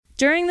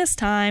During this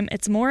time,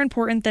 it's more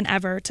important than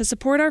ever to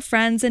support our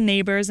friends and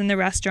neighbors in the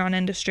restaurant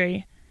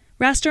industry.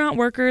 Restaurant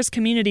Workers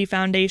Community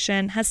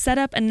Foundation has set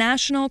up a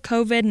national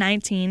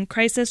COVID-19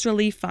 crisis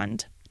relief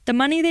fund. The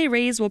money they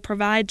raise will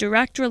provide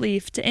direct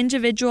relief to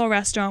individual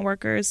restaurant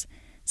workers,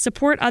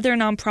 support other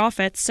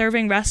nonprofits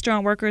serving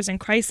restaurant workers in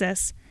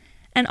crisis,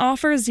 and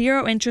offer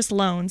zero-interest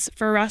loans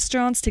for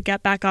restaurants to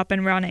get back up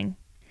and running.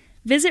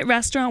 Visit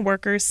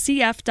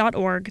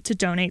restaurantworkerscf.org to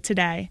donate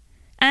today.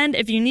 And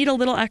if you need a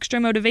little extra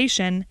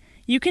motivation,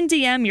 you can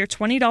DM your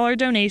 $20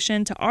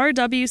 donation to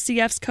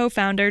RWCF's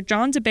co-founder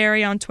John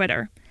DeBerry on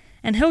Twitter,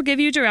 and he'll give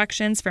you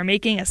directions for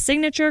making a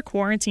signature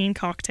quarantine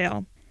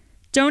cocktail.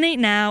 Donate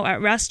now at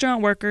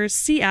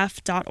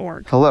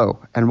restaurantworkerscf.org. Hello,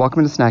 and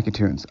welcome to Snacky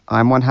Tunes.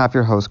 I'm one half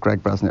your host,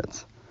 Greg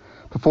Bresnitz.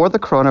 Before the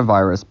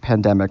coronavirus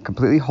pandemic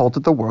completely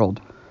halted the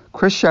world,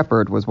 Chris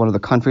Shepard was one of the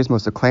country's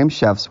most acclaimed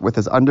chefs, with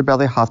his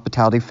Underbelly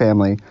Hospitality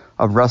family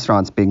of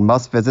restaurants being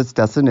must-visit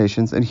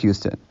destinations in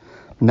Houston.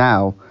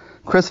 Now,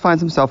 Chris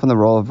finds himself in the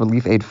role of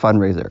relief aid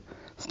fundraiser,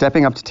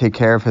 stepping up to take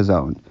care of his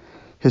own.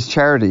 His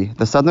charity,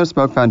 the Southern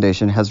Smoke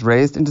Foundation, has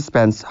raised and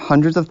dispensed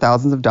hundreds of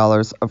thousands of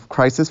dollars of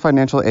crisis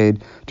financial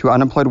aid to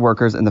unemployed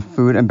workers in the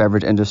food and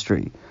beverage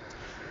industry.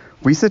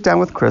 We sit down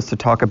with Chris to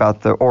talk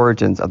about the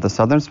origins of the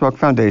Southern Smoke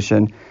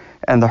Foundation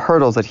and the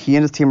hurdles that he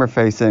and his team are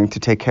facing to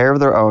take care of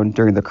their own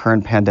during the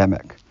current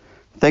pandemic.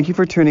 Thank you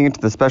for tuning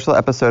into the special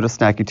episode of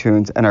Snacky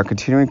Tunes and our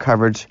continuing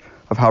coverage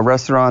of how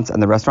restaurants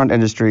and the restaurant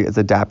industry is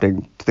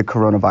adapting to the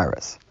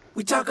coronavirus.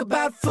 We talk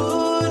about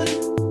food,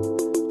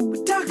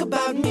 we talk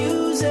about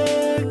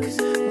music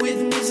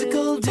with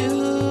musical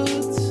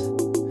dudes.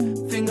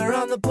 Finger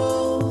on the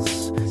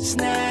pulse,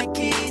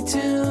 Snacky Tunes.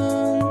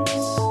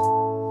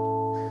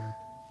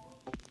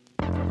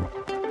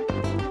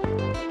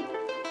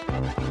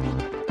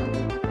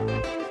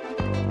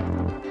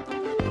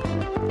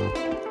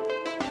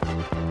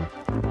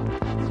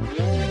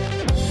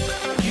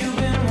 You've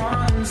been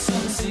wanting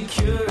some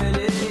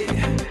security.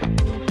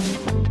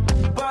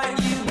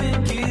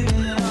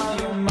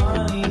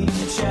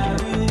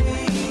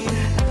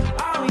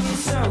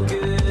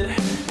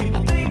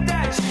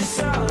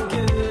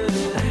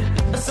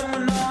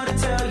 Someone ought to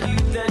tell you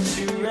that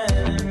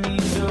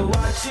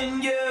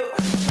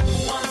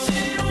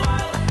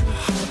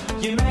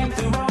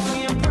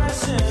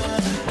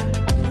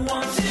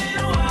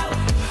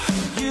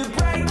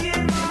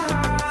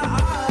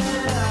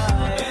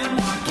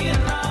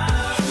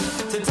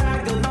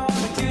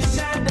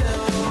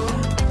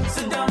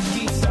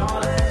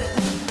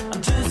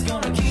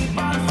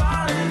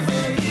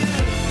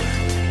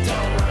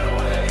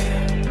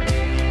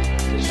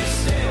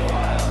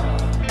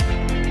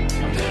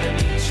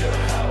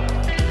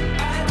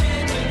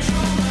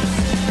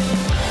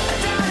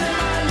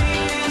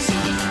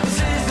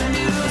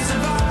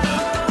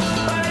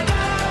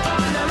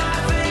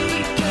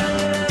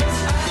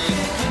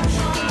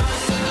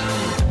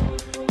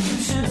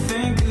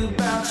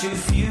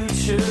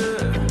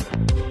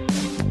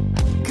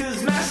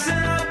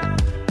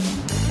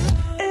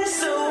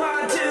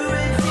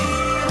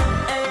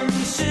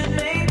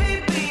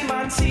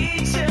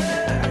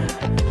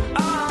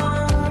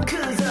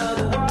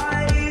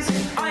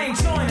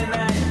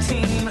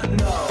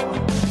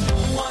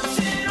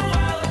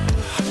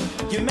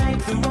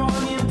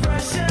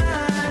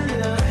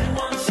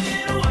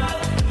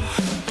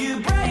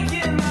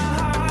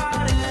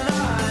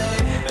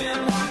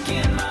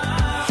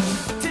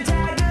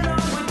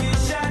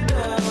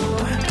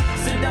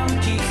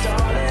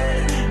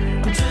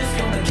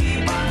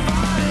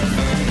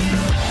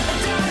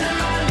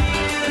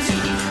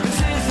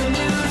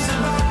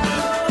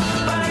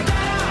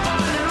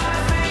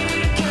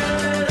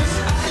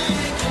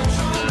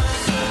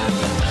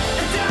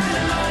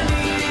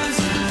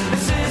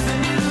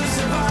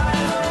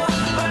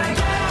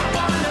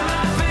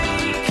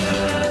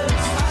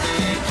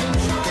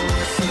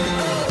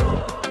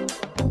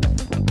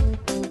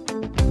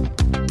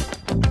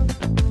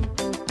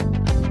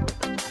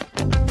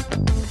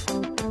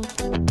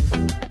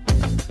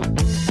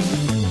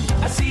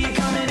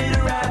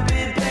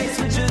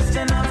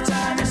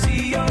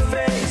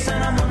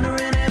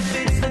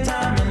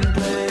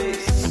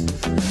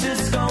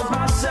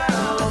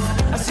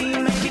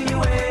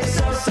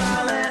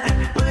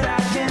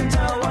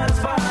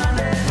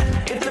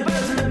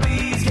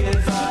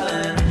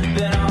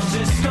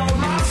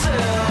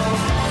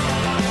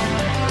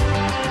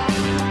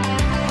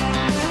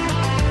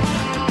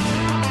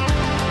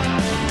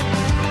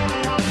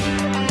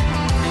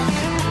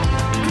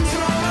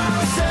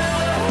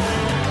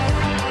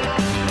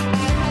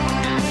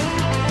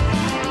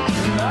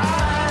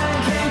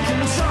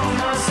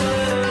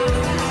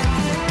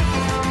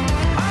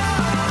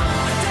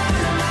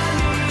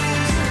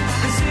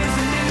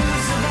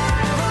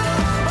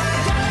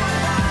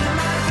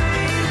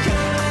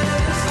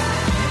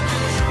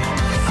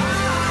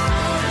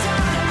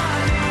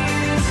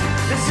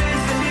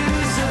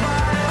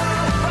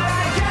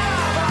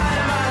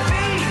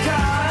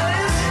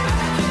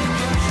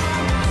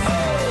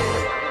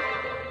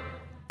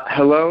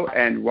Hello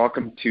and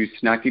welcome to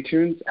Snacky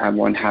Tunes. I'm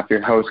one half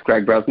your host,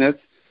 Greg Bresnitz.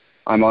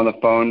 I'm on the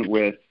phone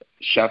with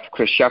Chef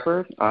Chris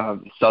Shepard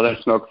of Southern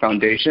Smoke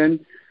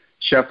Foundation.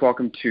 Chef,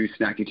 welcome to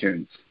Snacky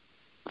Tunes.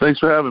 Thanks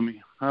for having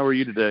me. How are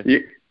you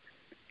today?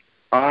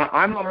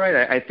 I'm all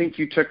right. I think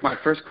you took my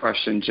first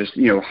question. Just,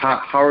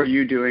 how are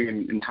you doing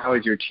and how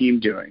is your team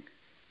doing?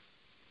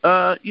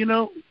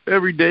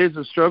 Every day is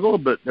a struggle,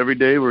 but every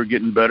day we're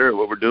getting better at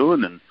what we're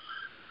doing. And,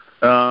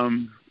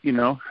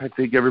 I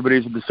think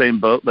everybody's in the same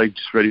boat, like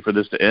just ready for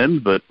this to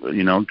end, but,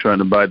 trying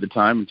to bide the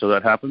time until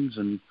that happens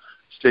and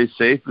stay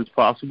safe as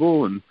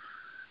possible and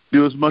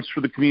do as much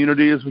for the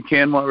community as we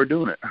can while we're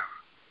doing it.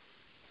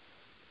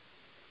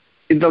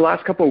 In the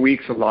last couple of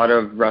weeks, a lot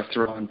of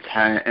restaurants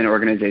and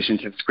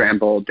organizations have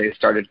scrambled. They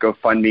started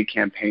GoFundMe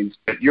campaigns,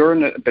 but you're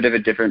in a bit of a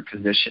different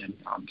position.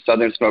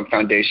 Southern Smoke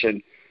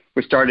Foundation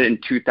was started in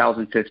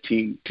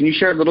 2015. Can you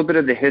share a little bit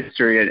of the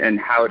history and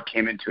how it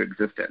came into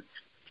existence?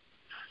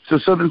 So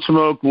Southern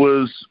Smoke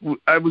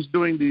I was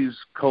doing these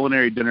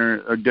culinary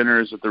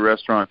dinners at the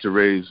restaurant to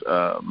raise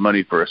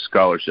money for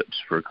scholarships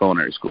for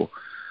culinary school.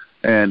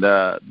 And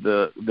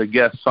the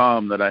guest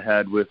Sam that I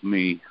had with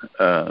me,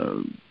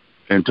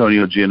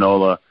 Antonio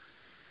Gianola,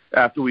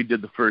 after we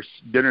did the first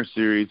dinner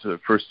series, the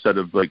first set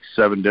of like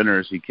 7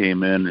 dinners, he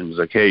came in and was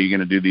like, "Hey, you're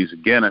going to do these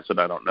again?" I said,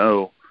 "I don't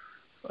know.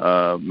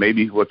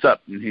 Maybe, what's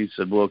up?" And he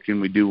said, "Well,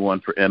 can we do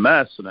one for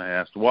MS?" And I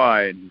asked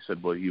why, and he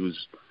said, "Well, he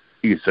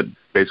said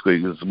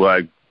basically, well,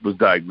 I was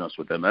diagnosed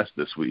with MS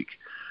this week,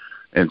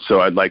 and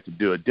so I'd like to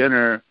do a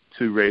dinner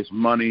to raise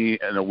money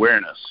and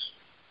awareness."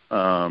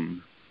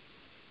 And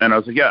I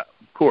was like, "Yeah,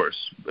 of course."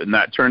 And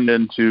that turned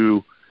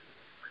into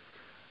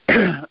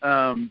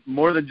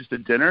more than just a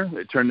dinner.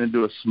 It turned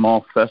into a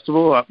small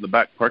festival out in the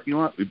back parking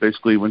lot. We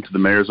basically went to the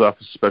mayor's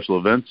office of special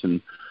events,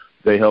 and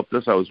they helped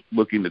us. I was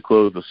looking to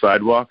close the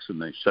sidewalks, and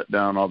they shut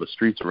down all the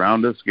streets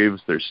around us, gave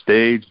us their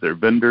stage, their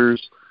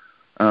vendors,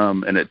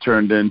 and it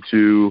turned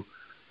into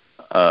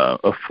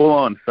a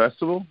full-on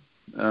festival.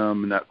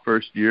 In that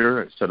first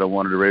year, I said I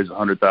wanted to raise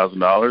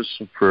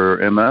 $100,000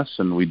 for MS,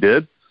 and we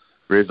did.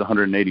 Raised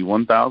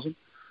 $181,000.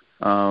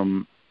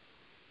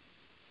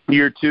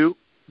 Year 2,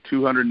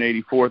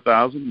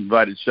 $284,000.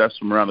 Invited chefs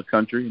from around the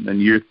country. And then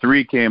year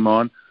 3 came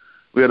on.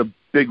 We had a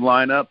big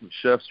lineup of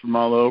chefs from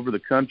all over the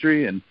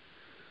country, and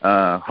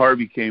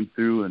Harvey came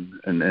through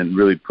and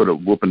really put a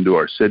whoop into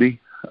our city.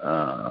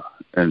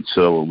 And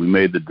so we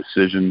made the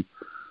decision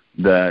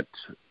that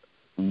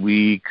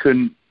we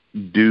couldn't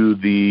do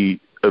the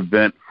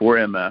event for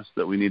MS,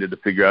 that we needed to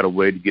figure out a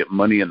way to get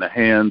money in the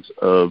hands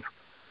of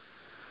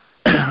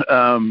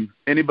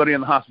anybody in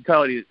the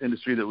hospitality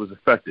industry that was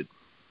affected.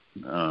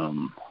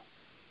 And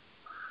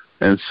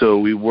so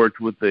we worked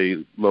with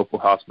a local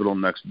hospital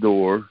next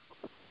door.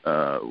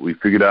 We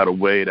figured out a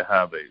way to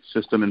have a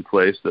system in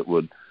place that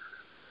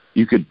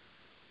you could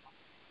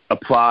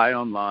apply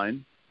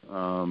online.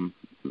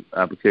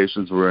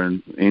 Applications were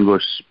in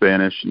English,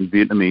 Spanish, and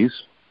Vietnamese.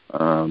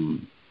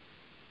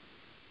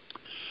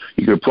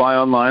 You could apply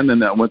online, then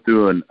that went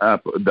through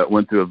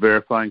a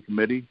verifying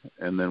committee,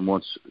 and then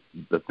once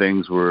the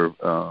things were,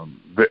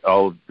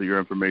 all of your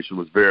information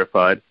was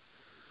verified,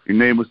 your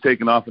name was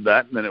taken off of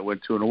that, and then it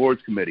went to an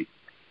awards committee,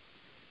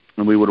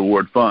 and we would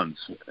award funds.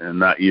 And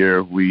that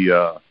year, we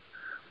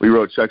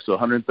wrote checks to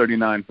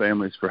 139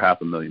 families for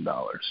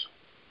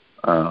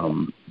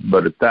 $500,000.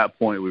 But at that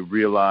point, we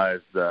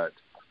realized that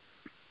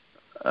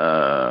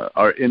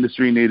our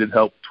industry needed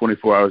help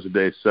 24 hours a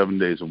day, 7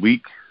 days a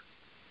week.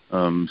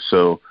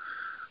 So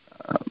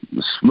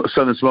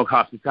Southern Smoke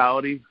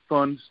Hospitality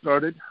Fund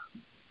started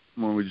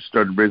when we just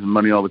started raising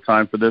money all the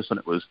time for this, and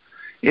it was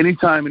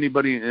anytime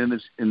anybody in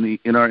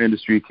our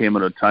industry came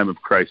at a time of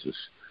crisis,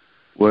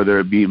 whether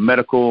it be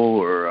medical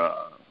or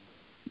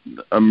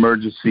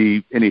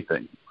emergency,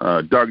 anything,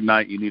 dark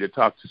night, you need to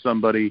talk to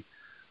somebody,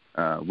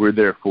 we're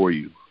there for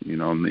you.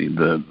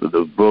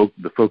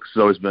 The focus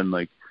has always been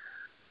like,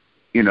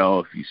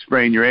 if you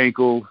sprain your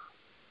ankle,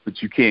 but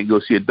you can't go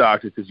see a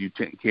doctor because you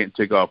can't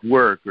take off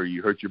work, or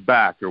you hurt your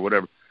back or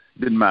whatever,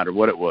 it didn't matter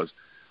what it was.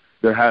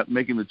 They're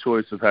making the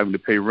choice of having to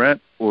pay rent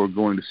or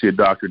going to see a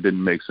doctor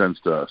didn't make sense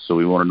to us. So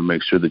we wanted to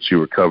make sure that you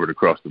were covered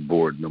across the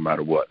board no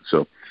matter what.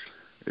 So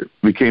it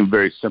became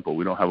very simple.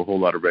 We don't have a whole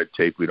lot of red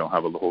tape. We don't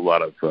have a whole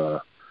lot of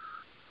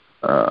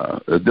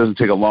it doesn't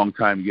take a long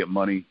time to get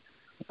money.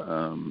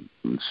 And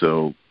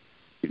so,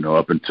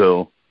 up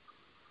until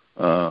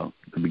the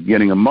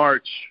beginning of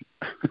March,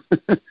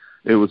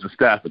 it was a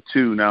staff of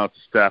 2. Now it's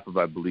a staff of,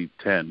 I believe,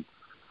 10.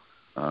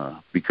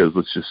 Because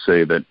let's just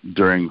say that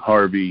during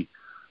Harvey,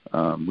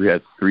 we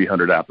had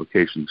 300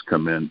 applications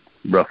come in,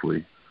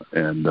 roughly.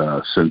 And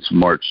since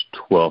March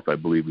 12th, I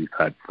believe we've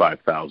had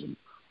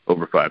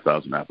over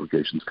 5,000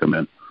 applications come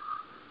in.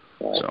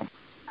 So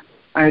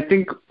I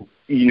think,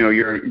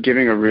 you're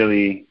giving a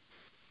really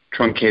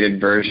truncated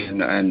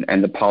version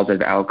and the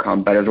positive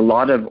outcome, but as a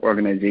lot of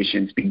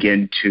organizations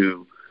begin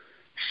to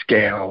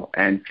scale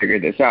and figure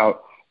this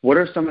out, what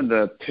are some of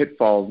the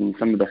pitfalls and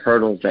some of the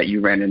hurdles that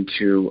you ran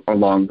into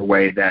along the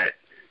way that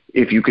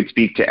if you could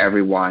speak to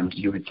everyone,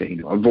 you would say, you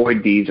know,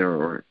 avoid these,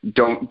 or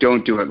don't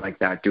do it like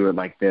that, do it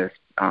like this,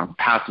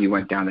 path you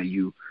went down that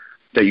you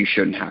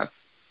shouldn't have?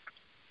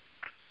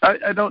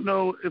 I don't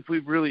know if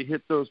we've really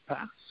hit those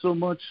paths so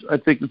much. I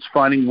think it's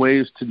finding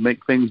ways to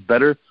make things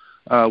better,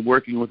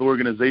 working with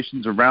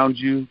organizations around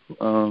you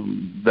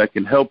that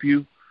can help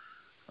you.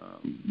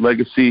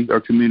 Legacy, our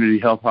community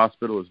health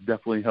hospital, has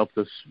definitely helped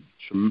us,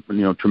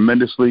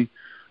 tremendously.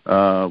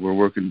 We're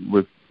working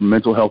with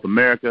Mental Health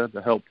America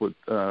to help with,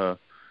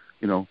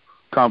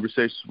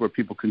 conversations where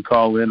people can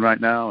call in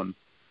right now. And,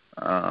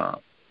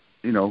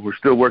 we're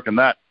still working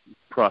that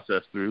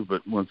process through.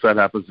 But once that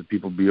happens, that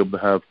people be able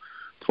to have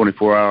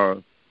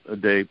 24-hour a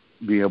day,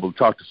 being able to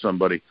talk to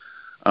somebody.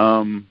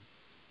 And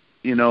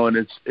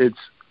it's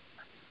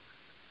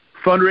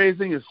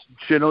fundraising is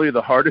generally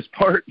the hardest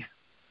part,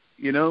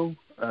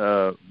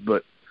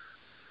 but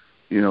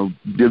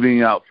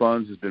divvying out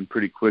funds has been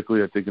pretty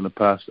quickly. I think in the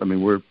past,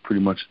 we're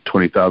pretty much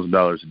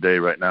 $20,000 a day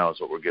right now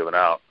is what we're giving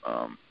out.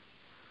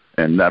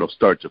 And that'll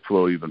start to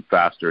flow even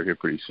faster here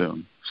pretty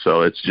soon.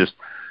 So it's just,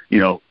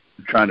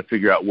 trying to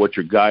figure out what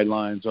your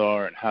guidelines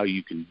are and how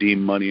you can deem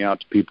money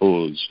out to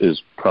people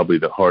is probably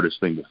the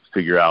hardest thing to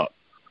figure out.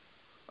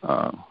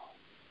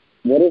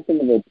 What are some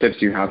of the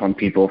tips you have on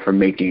people for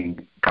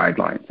making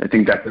guidelines? I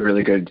think that's a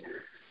really good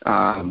big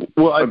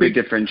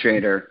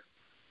differentiator.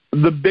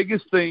 The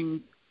biggest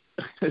thing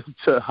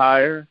to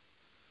hire,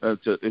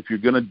 if you're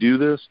going to do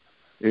this,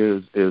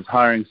 is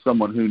hiring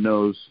someone who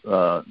knows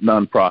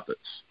nonprofits,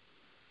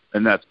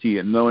 and that's key,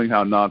 and knowing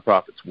how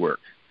nonprofits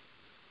work.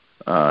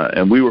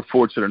 And we were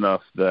fortunate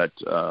enough that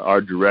our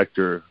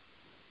director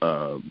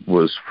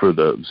was for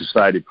the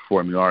Society of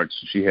Performing Arts.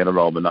 She handled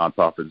all the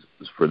nonprofits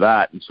for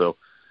that. And so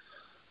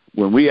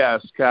when we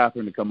asked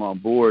Catherine to come on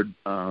board,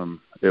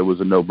 it was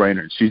a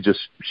no-brainer.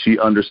 She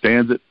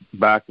understands it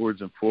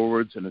backwards and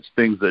forwards, and it's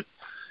things that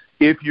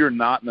if you're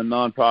not in the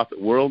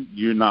nonprofit world,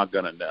 you're not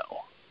going to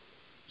know.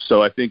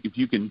 So I think if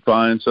you can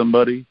find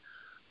somebody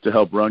to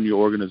help run your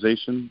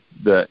organization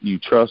that you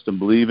trust and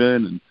believe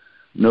in and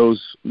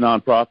knows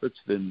nonprofits,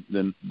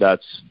 then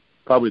that's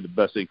probably the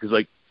best thing. Because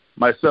like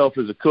myself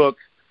as a cook,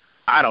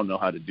 I don't know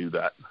how to do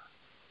that.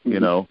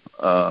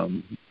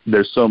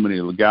 There's so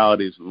many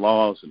legalities and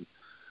laws and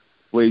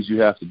ways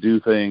you have to do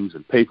things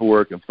and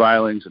paperwork and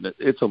filings, and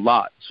it's a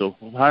lot. So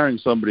hiring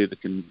somebody that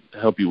can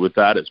help you with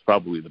that is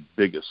probably the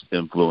biggest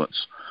influence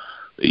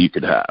that you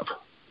could have.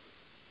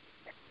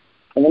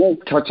 I want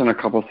to touch on a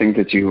couple of things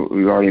that you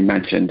already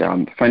mentioned.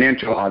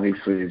 Financial,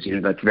 obviously, is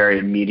that's very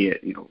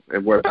immediate.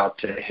 We're about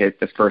to hit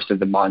the first of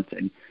the month,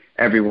 and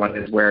everyone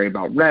is wary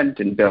about rent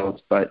and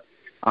bills. But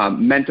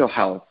mental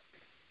health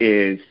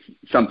is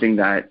something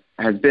that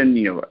has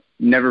been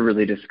never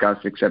really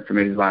discussed except for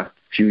maybe the last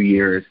few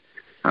years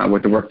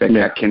with the work that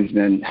Kat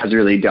Kinsman has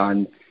really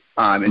done.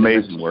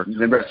 Amazing work.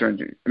 The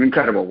restaurant,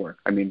 incredible work.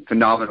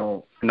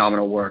 Phenomenal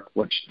work,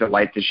 which the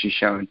light that she's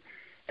shown.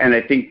 And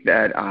I think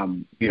that, I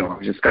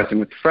was discussing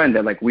with a friend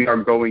that, we are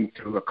going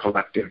through a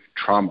collective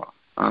trauma.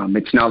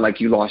 It's not like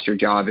you lost your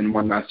job in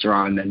one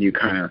restaurant and then you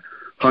kind of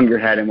hung your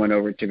head and went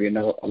over to be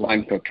a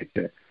line cook.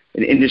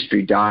 An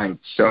industry died.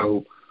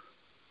 So,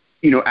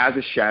 as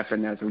a chef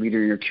and as a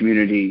leader in your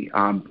community,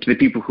 to the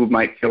people who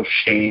might feel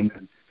shame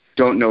and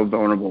don't know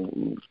vulnerable,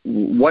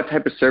 what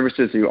type of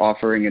services are you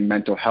offering in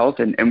mental health,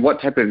 and what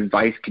type of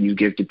advice can you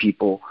give to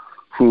people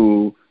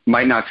who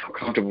might not feel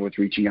comfortable with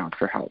reaching out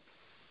for help?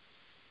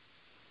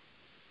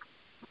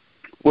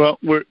 Well,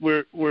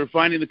 we're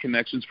finding the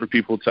connections for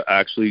people to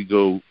actually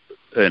go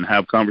and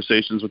have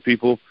conversations with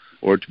people,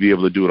 or to be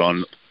able to do it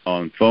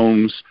on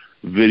phones,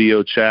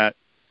 video chat,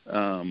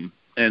 and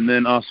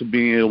then also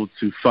being able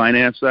to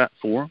finance that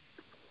for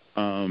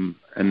them.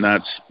 And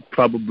that's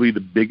probably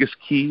the biggest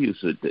key,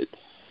 is that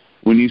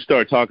when you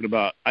start talking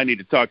about, I need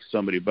to talk to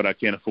somebody, but I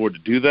can't afford to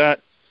do that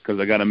because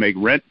I got to make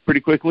rent pretty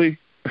quickly,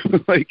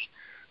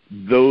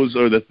 those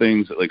are the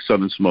things that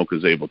Southern Smoke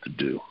is able to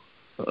do.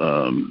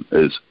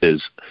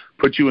 Is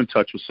put you in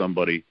touch with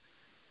somebody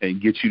and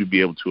get you to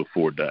be able to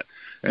afford that.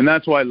 And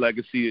that's why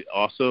Legacy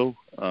also,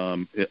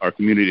 our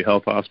community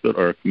health hospital,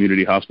 or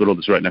community hospital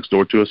that's right next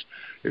door to us,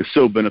 is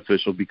so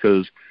beneficial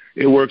because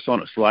it works on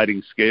a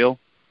sliding scale.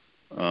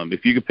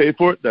 If you can pay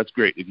for it, that's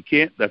great. If you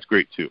can't, that's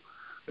great too.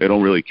 They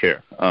don't really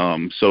care.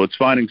 So it's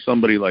finding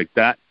somebody like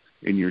that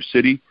in your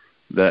city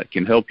that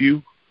can help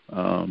you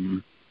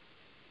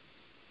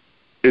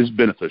is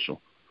beneficial.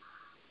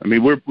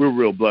 We're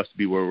real blessed to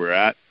be where we're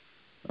at,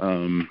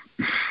 but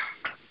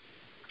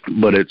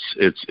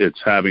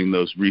it's having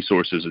those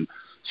resources and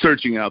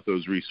searching out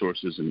those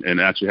resources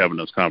and actually having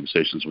those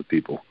conversations with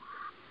people,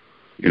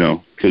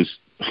 because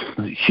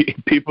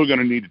people are going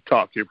to need to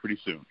talk here pretty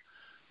soon,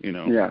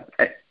 Yeah.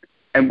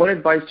 And what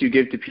advice do you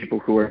give to people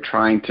who are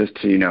trying to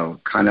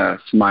kind of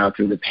smile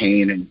through the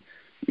pain and,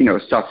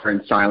 suffer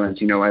in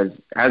silence,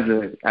 as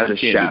a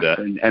chef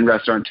and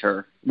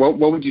restaurateur? What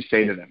would you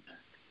say to them?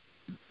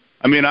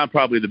 I'm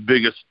probably the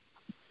biggest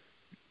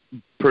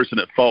person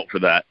at fault for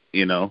that,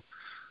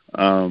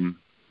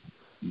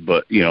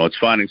 But, you know, it's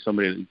finding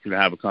somebody that you can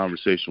have a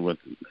conversation with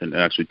and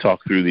actually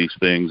talk through these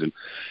things.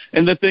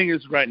 And the thing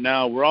is, right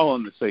now, we're all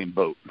in the same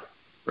boat,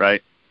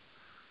 right?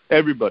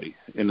 Everybody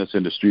in this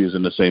industry is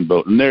in the same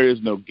boat. And there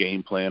is no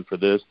game plan for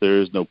this.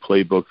 There is no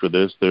playbook for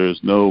this. There is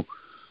no,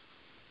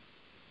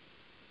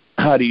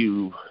 how do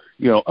you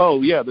know,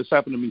 oh, yeah, this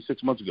happened to me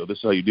 6 months ago. This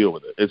is how you deal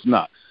with it. It's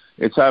not.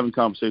 It's having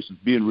conversations,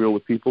 being real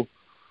with people,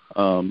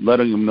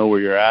 letting them know where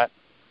you're at,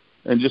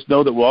 and just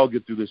know that we'll all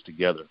get through this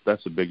together.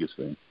 That's the biggest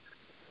thing.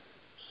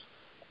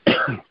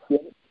 The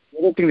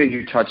other thing that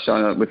you touched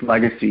on with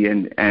legacy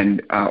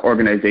and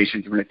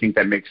organizations, and I think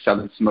that makes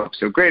Southern Smoke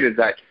so great, is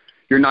that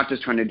you're not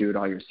just trying to do it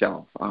all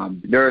yourself.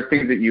 There are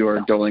things that you are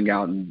doling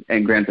out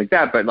and grants like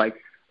that, but like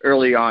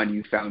early on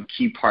you found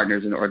key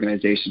partners in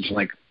organizations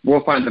like,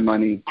 we'll find the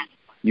money,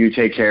 you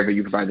take care of it,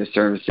 you provide the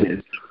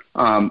services.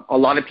 A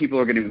lot of people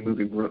are going to be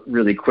moving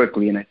really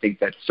quickly, and I think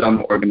that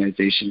some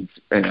organizations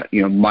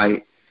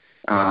might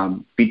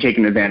be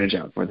taken advantage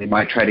of, or they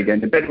might try to get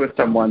into bed with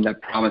someone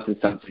that promises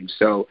something.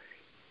 So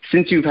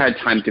since you've had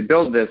time to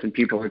build this and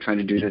people are trying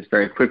to do this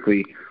very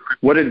quickly,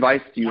 what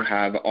advice do you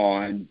have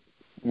on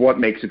what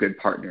makes a good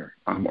partner,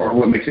 or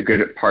what makes a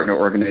good partner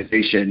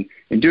organization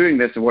in doing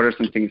this, and what are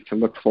some things to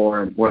look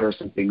for, and what are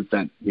some things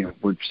that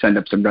would send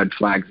up some red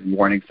flags and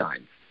warning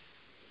signs?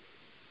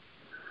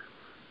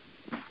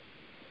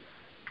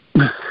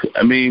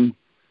 I mean,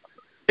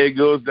 it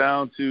goes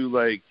down to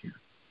like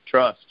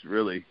trust,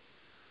 really.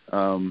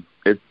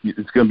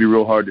 It's going to be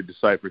real hard to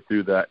decipher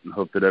through that and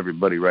hope that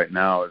everybody right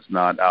now is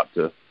not out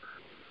to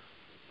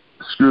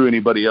screw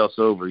anybody else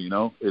over.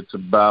 It's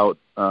about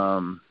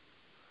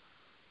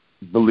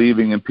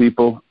believing in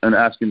people and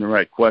asking the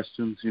right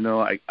questions.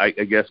 I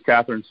guess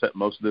Catherine set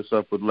most of this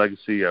up with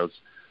Legacy.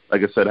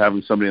 Like I said,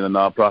 having somebody in the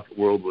nonprofit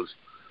world was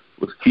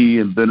key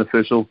and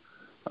beneficial.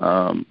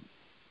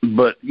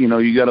 But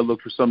you got to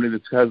look for somebody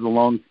that has a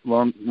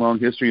long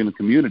history in the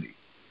community.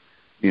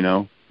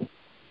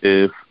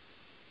 If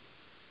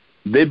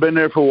they've been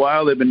there for a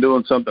while, they've been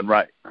doing something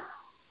right.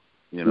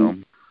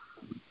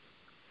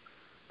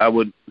 I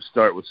would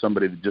start with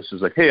somebody that just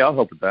is like, hey, I'll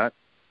help with that,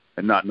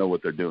 and not know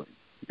what they're doing.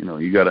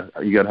 You gotta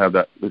have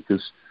that,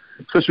 because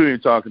especially when you're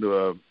talking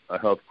to a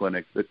health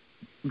clinic, that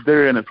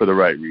they're in it for the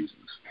right reasons.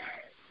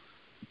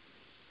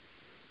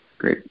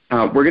 Great.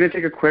 We're going to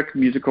take a quick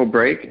musical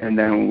break, and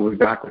then we'll be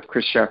back with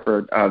Chris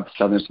Shepard of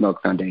Southern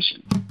Smoke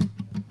Foundation.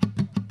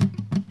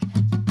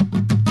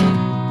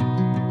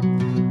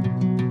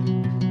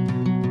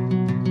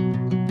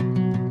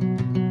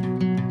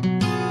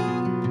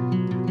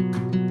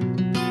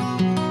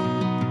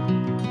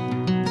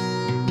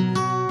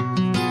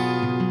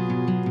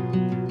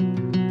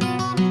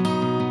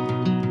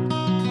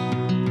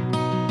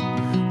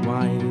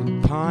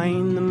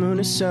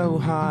 So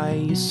high,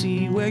 you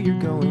see where you're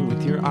going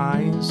with your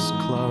eyes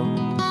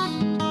closed.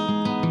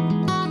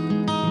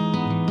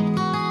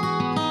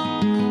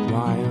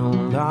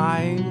 While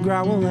I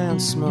growl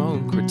and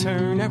smoke,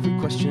 return every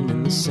question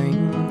in the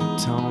same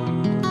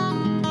tone.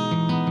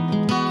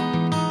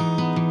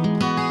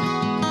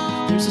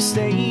 There's a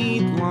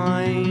state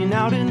line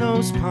out in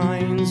those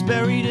pines,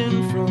 buried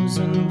in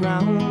frozen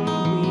ground.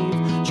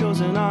 We've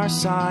chosen our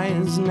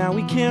size, now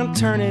we can't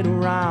turn it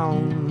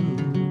around.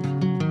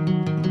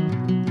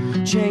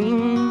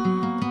 Chain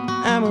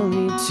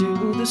Emily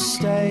to the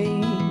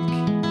stake.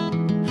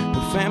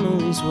 The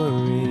family's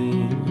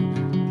worried,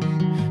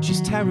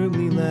 she's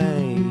terribly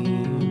late.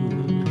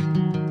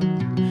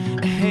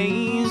 A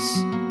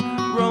haze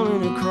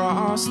rolling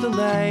across the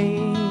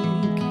lake.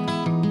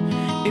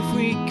 If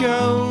we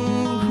go,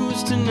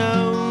 who's to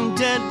know?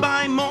 Dead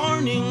by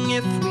morning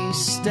if we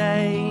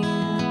stay.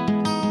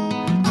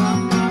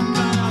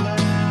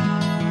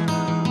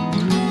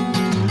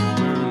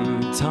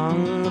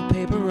 Tongue of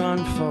paper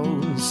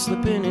unfolds,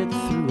 slipping it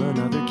through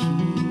another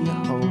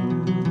keyhole.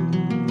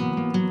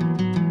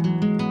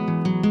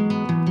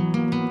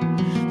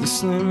 The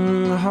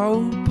slim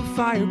hope of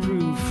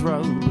fireproof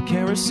rope,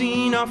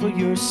 kerosene off of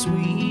your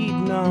sweet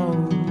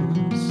nose.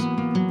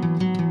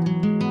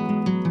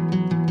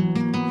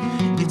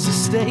 It's a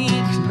steak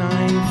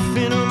knife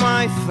in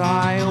my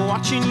thigh,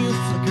 watching you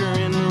flicker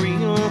in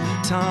real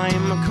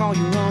time. I call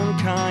your own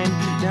kind,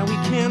 now we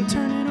can't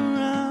turn it around.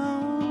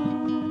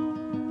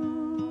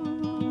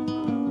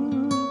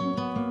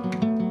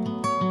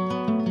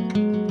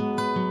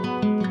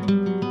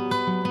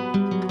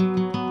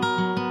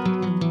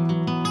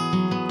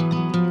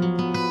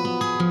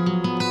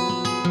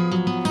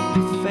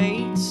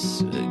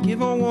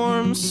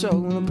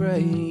 Soul a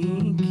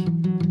break.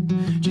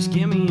 Just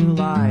give me your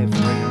life, for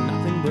you're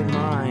nothing but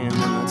mine, and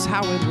that's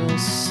how it will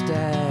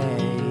stay.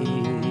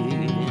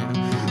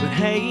 But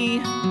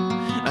hey,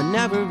 I've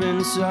never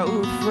been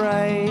so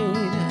afraid.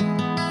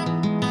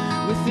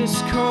 With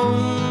this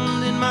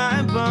cold in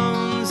my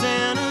bones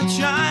and a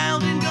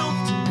child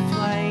engulfed in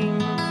flame.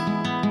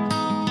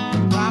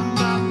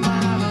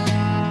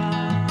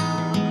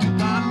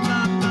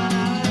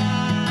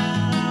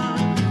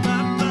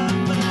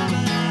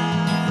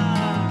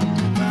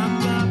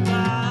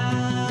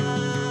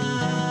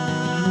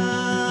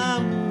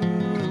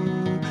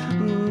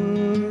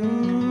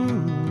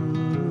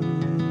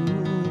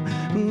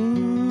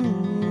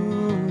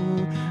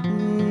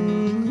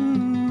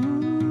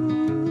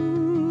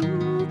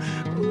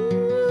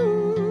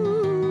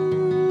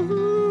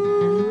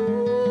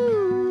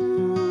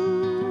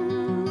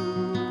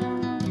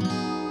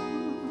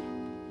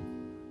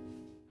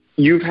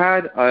 You've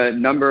had a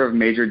number of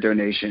major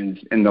donations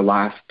in the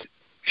last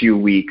few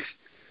weeks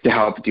to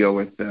help deal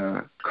with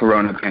the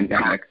corona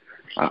pandemic.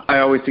 I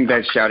always think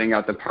that shouting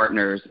out the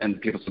partners and the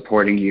people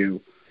supporting you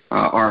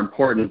are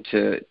important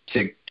to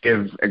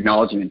give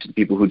acknowledgement to the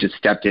people who just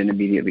stepped in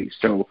immediately.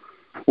 So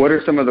what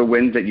are some of the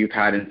wins that you've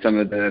had and some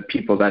of the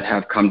people that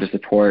have come to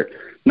support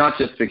not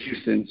just the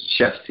Houston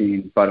chef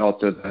scene, but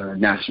also the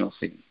national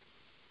scene?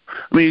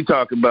 I mean, you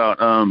talk about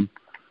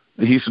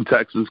the Houston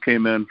Texans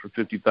came in for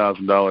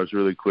 $50,000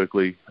 really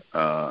quickly,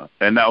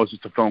 and that was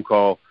just a phone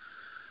call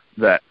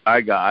that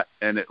I got,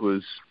 and it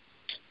was,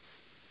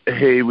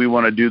 hey, we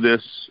want to do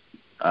this.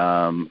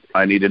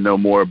 I need to know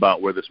more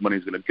about where this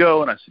money's going to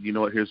go. And I said, you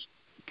know what, here's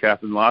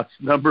Catherine Lott's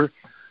number.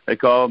 I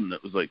called, and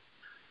it was like,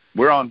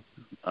 we're on.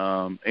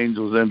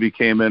 Angels Envy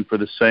came in for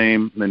the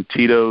same. And then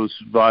Tito's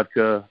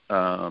Vodka,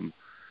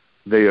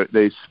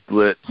 they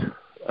split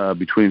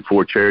between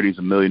 4 charities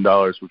 $1 million,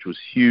 which was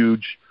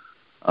huge.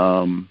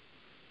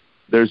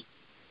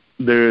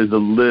 There is a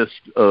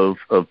list of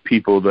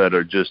people that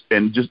are just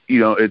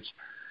it's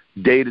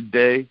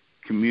day-to-day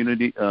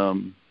community.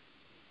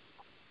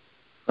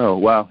 Oh,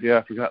 wow. Yeah,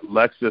 I forgot.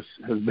 Lexus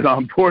has been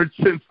on board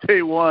since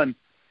day one,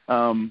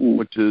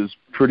 which is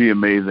pretty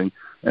amazing.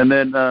 And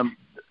then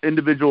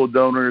individual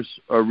donors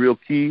are real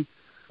key.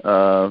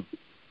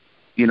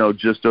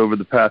 Just over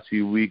the past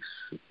few weeks,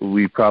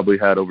 we probably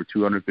had over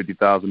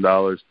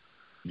 $250,000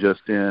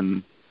 just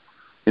in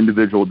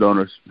individual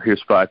donors.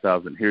 Here's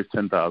 $5,000. Here's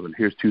 $10,000.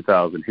 Here's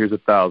 $2,000. Here's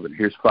 $1,000.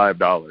 Here's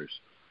 $5.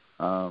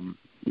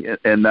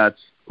 And that's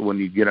when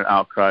you get an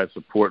outcry of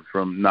support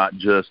from not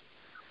just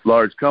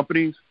large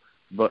companies,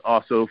 but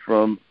also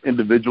from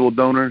individual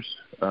donors.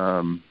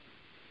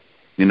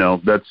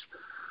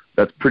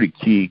 That's pretty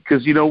key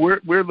because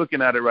we're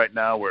looking at it right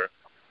now where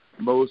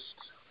most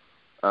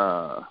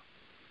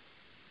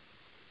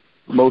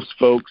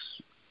folks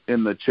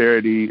in the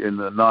charity and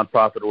the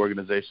nonprofit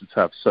organizations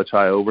have such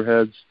high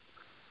overheads,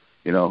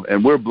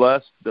 and we're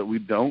blessed that we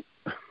don't.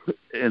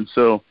 And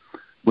so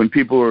when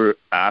people are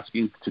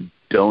asking to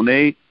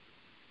donate,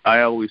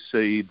 I always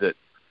say that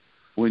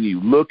when you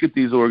look at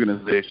these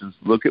organizations,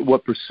 look at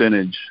what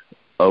percentage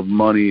of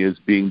money is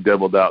being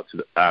deviled out to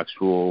the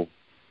actual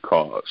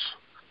cause.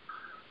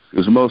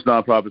 Because most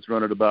nonprofits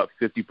run at about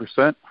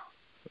 50%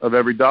 of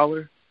every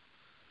dollar.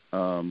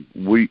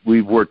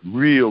 We've worked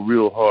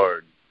real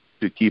hard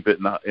to keep it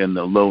in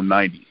the low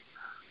 90.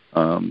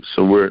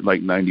 So we're at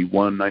like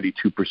 91,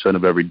 92%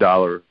 of every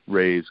dollar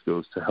raised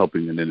goes to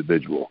helping an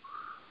individual,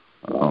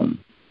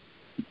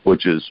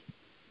 which is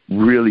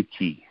really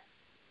key.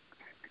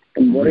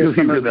 And what are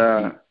some of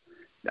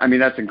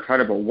that's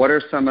incredible. What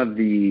are some of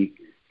the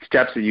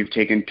steps that you've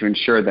taken to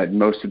ensure that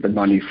most of the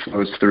money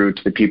flows through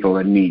to the people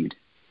in need?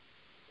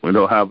 We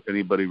don't have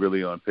anybody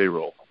really on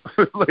payroll.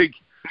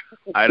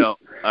 I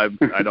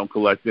don't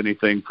collect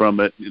anything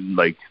from it.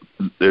 Like,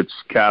 it's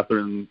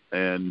Catherine,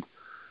 and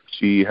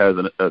she has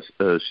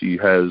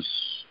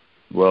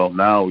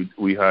now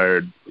we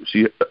hired,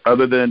 she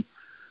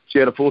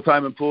had a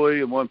full-time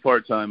employee and one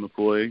part-time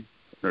employee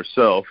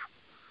herself.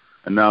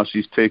 And now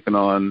she's taken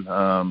on,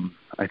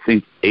 I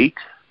think, 8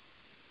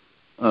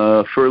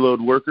 furloughed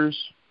workers,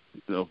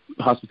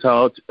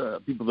 hospitality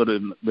people that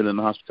have been in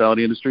the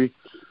hospitality industry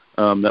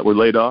that were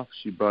laid off.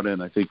 She brought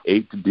in, I think,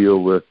 8 to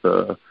deal with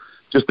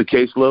just the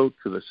caseload.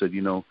 Because I said,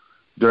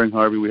 during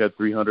Harvey we had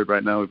 300.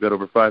 Right now we've got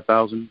over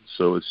 5,000.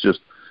 So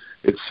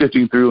it's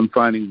sifting through and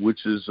finding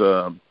which is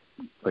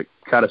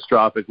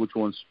catastrophic, which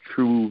one's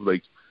true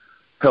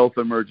health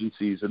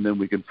emergencies, and then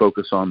we can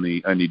focus on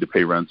the I need to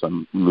pay rents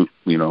on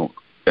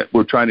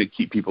We're trying to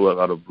keep people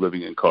out of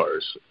living in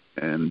cars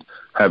and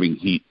having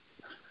heat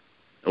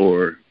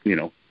or,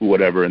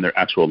 whatever in their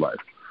actual life.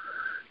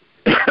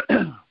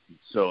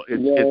 So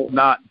it's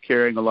not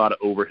carrying a lot of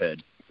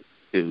overhead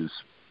is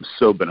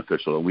so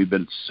beneficial. And we've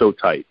been so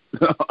tight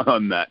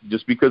on that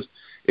just because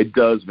it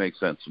does make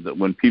sense that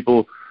when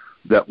people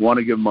that want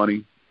to give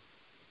money,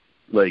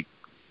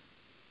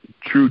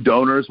 true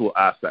donors will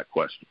ask that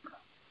question.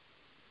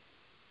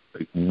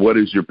 What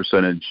is your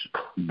percentage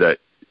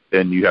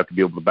and you have to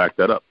be able to back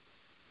that up.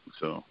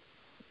 So,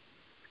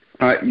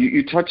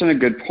 you touch on a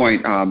good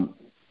point,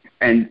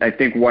 and I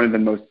think one of the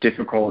most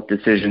difficult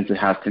decisions it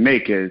has to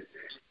make is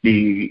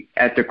the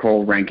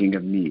ethical ranking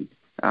of need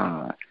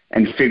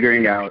and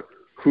figuring out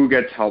who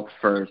gets help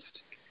first.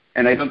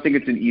 And I don't think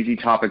it's an easy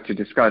topic to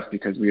discuss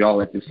because we all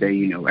like to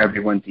say,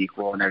 everyone's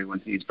equal and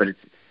everyone's needs, but it's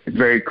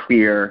very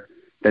clear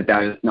that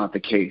is not the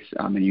case.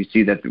 And you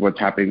see that what's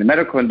happening in the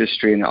medical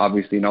industry and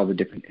obviously in all the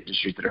different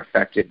industries that are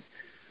affected.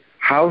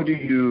 How do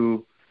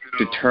you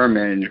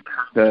determine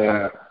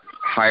the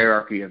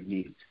hierarchy of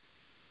needs?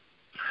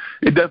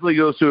 It definitely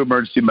goes to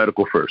emergency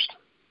medical first,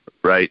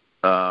 right?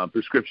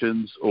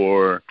 Prescriptions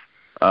or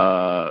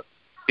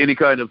any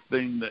kind of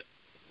thing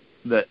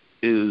that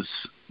is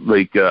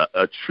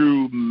a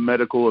true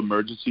medical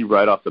emergency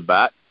right off the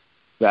bat,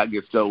 that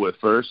gets dealt with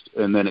first,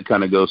 and then it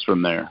kind of goes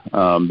from there.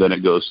 Then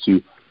it goes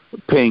to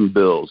paying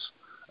bills,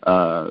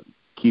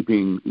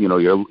 keeping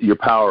your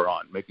power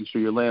on, making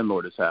sure your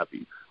landlord is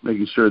happy,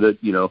 making sure that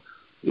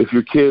if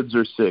your kids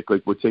are sick,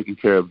 like we're taking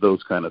care of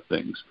those kind of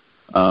things.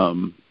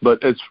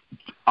 But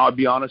I'll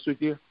be honest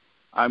with you,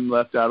 I'm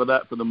left out of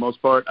that for the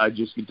most part. I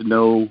just get to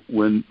know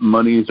when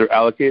monies are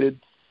allocated,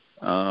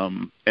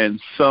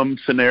 and some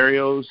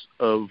scenarios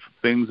of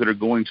things that are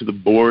going to the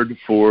board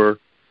for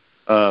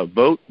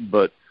vote.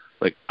 But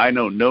like, I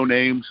know no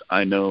names.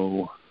 I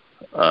know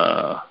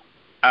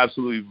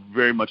absolutely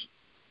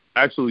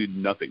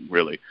nothing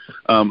really.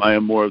 I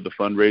am more of the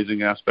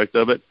fundraising aspect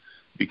of it,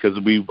 because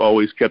we've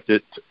always kept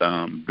it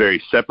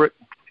very separate,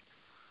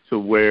 to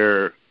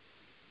where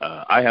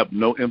I have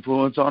no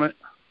influence on it.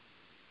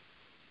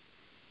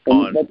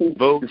 On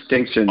votes,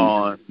 distinction.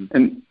 On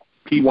and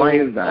people. Why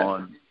is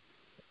that?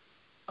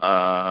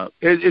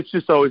 It's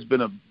just always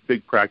been a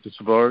big practice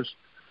of ours,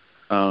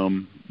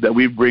 that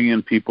we bring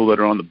in people that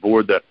are on the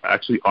board that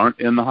actually aren't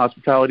in the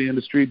hospitality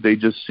industry. They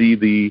just see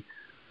the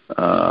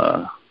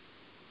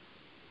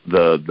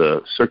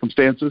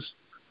circumstances,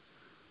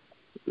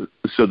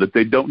 so that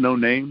they don't know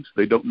names,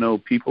 they don't know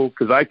people.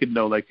 Because I could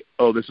know, like,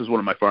 oh, this is one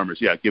of my farmers,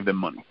 yeah, give them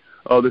money.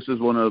 Oh, this is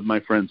one of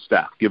my friend's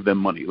staff, give them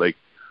money. Like,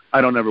 I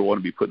don't ever want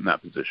to be put in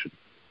that position.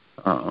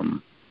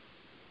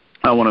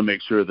 I want to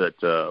make sure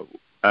that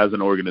as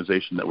an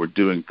organization that we're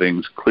doing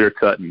things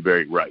clear-cut and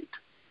very right.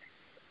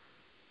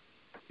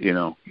 You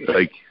know,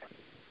 like,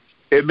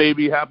 it may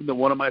be happen that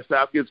one of my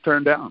staff gets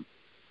turned down.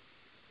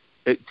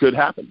 It could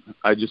happen.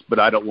 But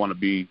I don't want to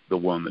be the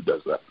one that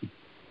does that.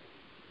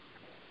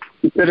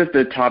 You said at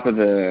the top of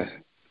the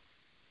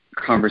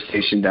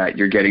conversation that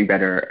you're getting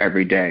better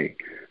every day.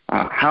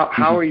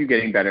 How are you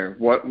getting better?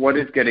 What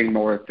is getting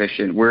more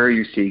efficient? Where are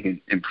you seeing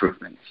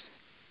improvements?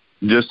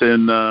 Just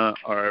in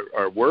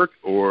our work,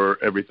 or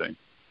everything?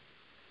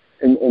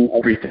 In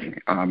everything.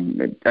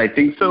 I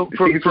think so.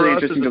 For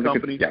us as a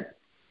company,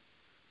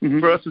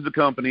 for us as a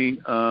company,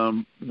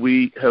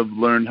 we have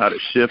learned how to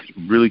shift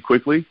really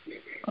quickly,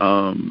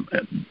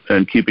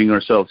 and keeping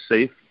ourselves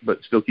safe,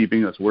 but still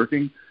keeping us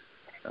working.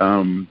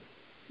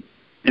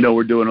 You know,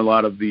 we're doing a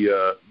lot of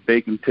the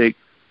bake and take,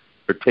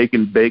 or take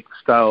and bake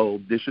style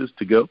dishes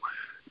to go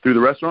through the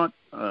restaurant.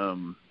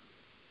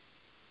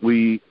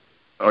 We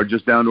are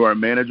just down to our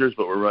managers,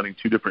 but we're running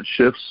 2 different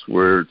shifts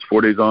where it's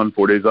 4 days on,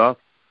 4 days off,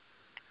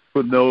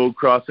 with no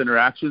cross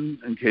interaction.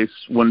 In case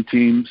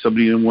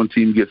somebody in one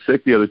team gets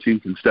sick, the other team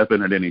can step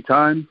in at any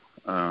time.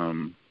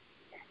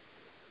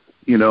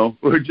 You know,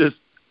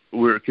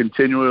 we're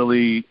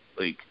continually,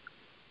 like,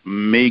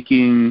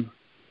 making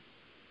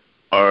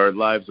our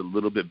lives a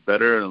little bit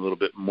better and a little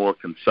bit more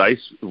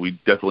concise. We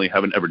definitely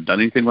haven't ever done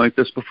anything like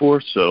this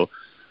before, so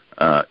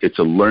it's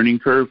a learning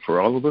curve for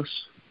all of us.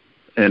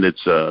 And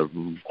it's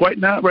quite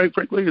not, right,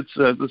 frankly. This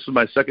is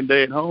my second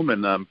day at home,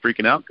 and I'm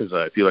freaking out because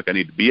I feel like I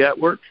need to be at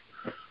work,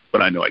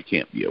 but I know I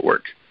can't be at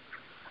work.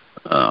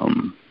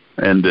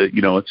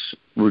 You know,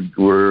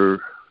 we're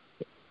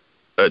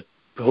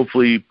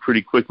hopefully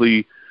pretty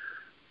quickly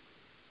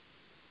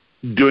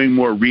doing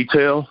more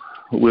retail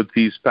with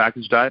these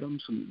packaged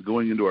items and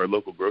going into our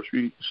local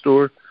grocery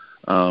store,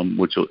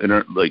 which will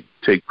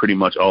take pretty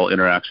much all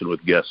interaction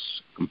with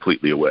guests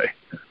completely away.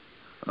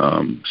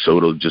 So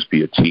it'll just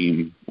be a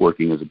team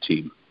working as a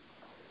team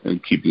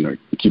and keeping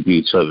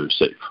each other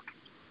safe.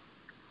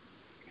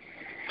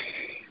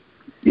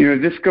 You know,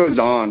 this goes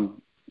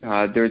on.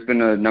 There's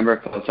been a number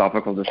of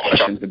philosophical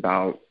discussions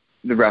about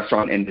the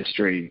restaurant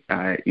industry.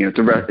 You know,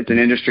 it's an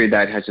industry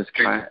that has just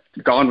kind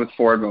of gone with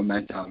forward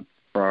momentum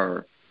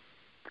for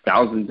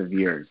thousands of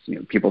years. You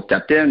know, people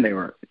stepped in,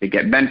 they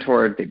get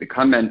mentored, they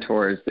become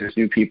mentors, there's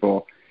new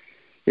people.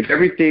 If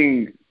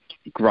everything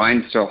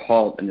grinds to a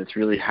halt and this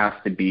really has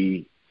to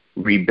be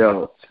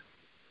rebuilt,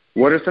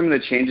 what are some of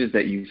the changes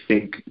that you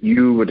think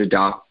you would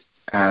adopt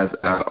as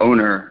an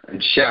owner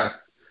and chef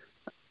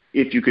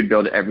if you could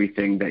build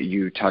everything that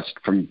you touched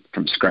from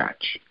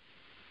scratch?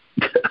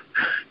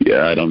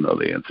 Yeah, I don't know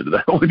the answer to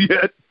that one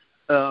yet.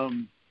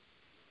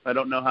 I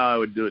don't know how I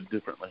would do it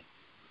differently.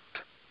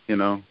 You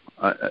know,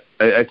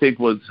 I think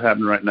what's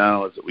happening right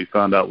now is that we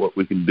found out what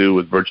we can do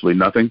with virtually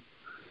nothing,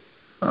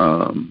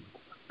 and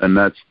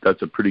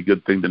that's a pretty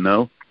good thing to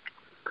know,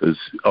 because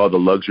all the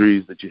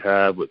luxuries that you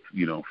have with,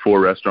 you know, 4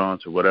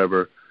 restaurants or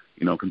whatever,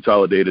 you know,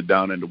 consolidated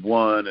down into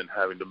one, and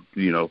having to,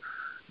 you know,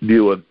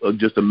 deal with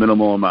just a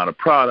minimal amount of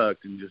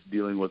product, and just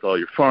dealing with all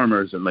your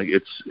farmers, and like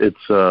it's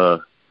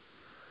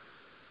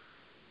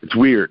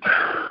weird,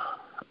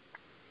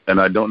 and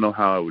I don't know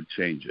how I would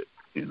change it.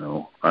 You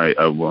know,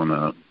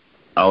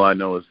 all I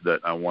know is that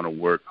I want to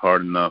work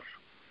hard enough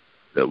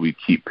that we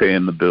keep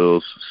paying the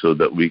bills so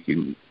that we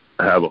can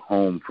have a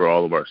home for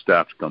all of our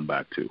staff to come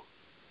back to.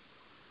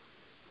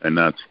 And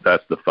that's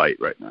the fight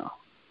right now.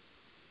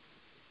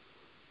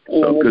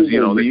 So, because,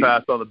 you know, they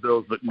passed all the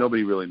bills, but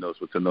nobody really knows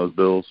what's in those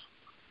bills.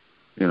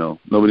 You know,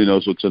 nobody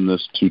knows what's in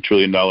this $2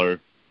 trillion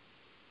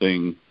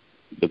thing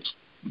that's,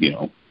 you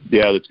know,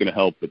 yeah, that's going to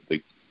help, but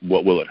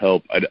what will it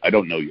help? I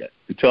don't know yet.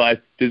 Until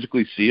I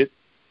physically see it,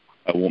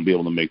 I won't be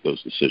able to make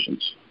those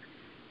decisions.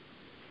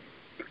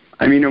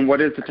 I mean, and what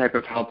is the type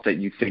of help that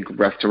you think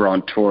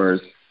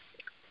restaurateurs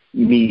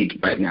need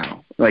right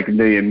now, like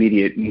the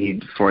immediate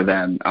need for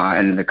them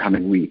and in the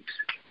coming weeks?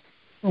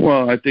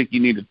 Well, I think you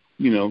need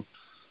to,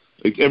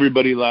 like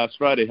everybody last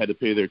Friday had to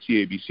pay their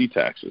TABC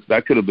taxes.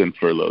 That could have been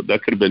furloughed.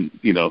 That could have been,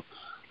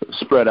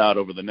 spread out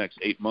over the next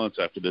 8 months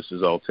after this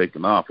is all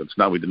taken off. It's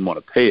not we didn't want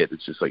to pay it.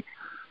 It's just like,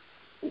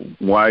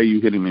 why are you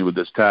hitting me with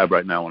this tab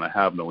right now when I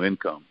have no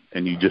income?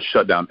 And you just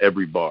shut down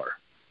every bar.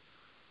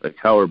 Like,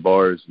 how are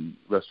bars and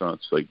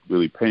restaurants like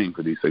really paying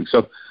for these things?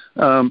 So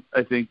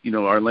I think,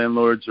 our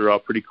landlords are all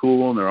pretty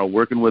cool and they're all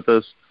working with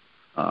us.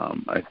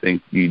 I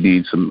think you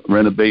need some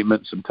rent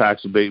abatement, some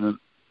tax abatement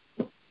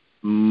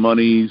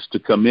monies to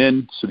come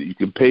in so that you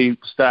can pay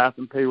staff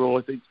and payroll.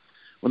 I think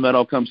when that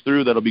all comes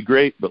through, that'll be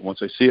great. But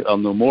once I see it, I'll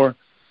know more.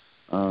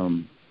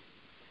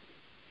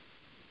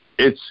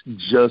 It's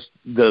just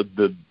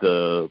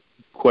the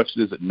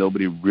question is that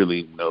nobody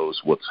really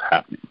knows what's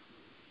happening.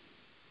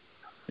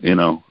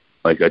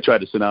 Like I tried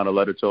to send out a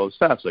letter to all the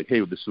staff. It's like, hey,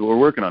 this is what we're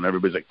working on.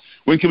 Everybody's like,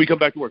 when can we come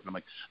back to work? And I'm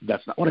like,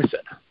 that's not what I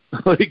said.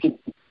 Like,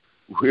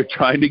 we're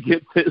trying to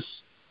get this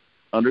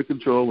under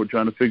control. We're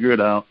trying to figure it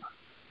out.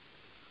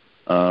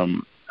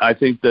 I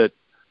think that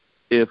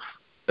if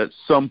at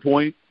some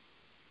point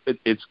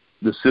it's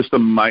the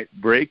system might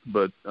break,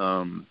 but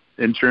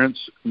insurance,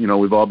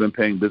 we've all been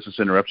paying business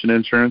interruption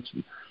insurance.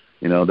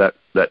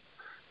 That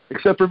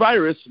except for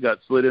virus got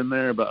slid in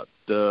there about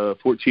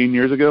 14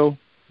 years ago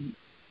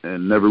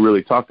and never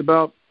really talked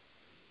about.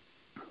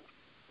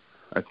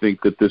 I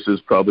think that this is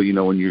probably,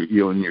 when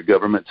your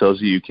government tells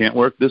you can't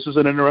work, this is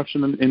an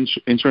interruption, and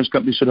insurance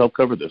companies should help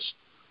cover this.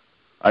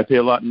 I pay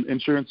a lot in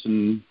insurance,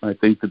 and I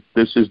think that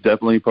this is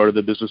definitely part of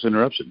the business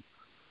interruption.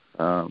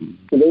 For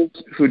those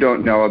who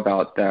don't know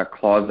about that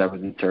clause that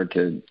was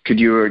inserted, could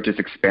you just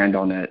expand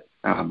on it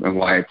and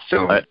why it's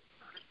so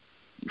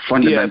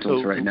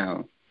fundamentals right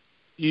now?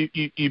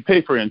 You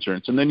pay for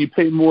insurance, and then you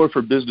pay more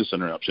for business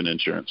interruption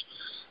insurance.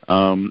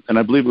 And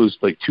I believe it was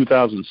like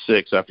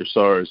 2006 after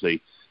SARS,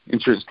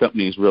 insurance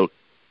companies wrote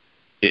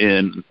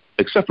in,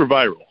 except for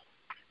viral.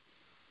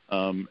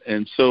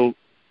 And so,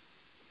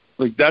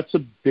 like, that's a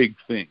big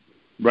thing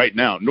right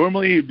now.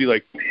 Normally it'd be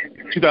like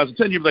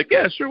 2010, you'd be like,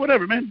 yeah, sure,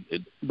 whatever, man.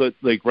 But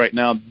like right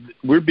now,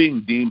 we're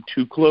being deemed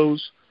to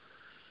close.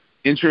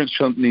 Insurance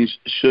companies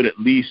should at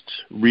least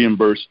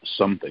reimburse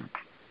something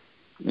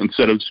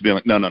instead of just being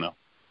like, no.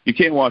 You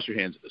can't wash your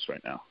hands of this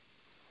right now.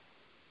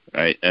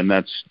 Right? And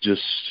that's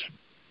just,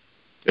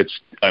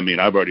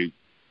 I've already,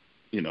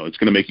 it's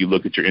going to make you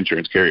look at your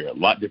insurance carrier a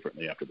lot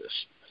differently after this.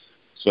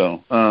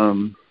 So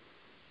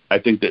I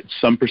think that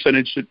some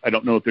percentage I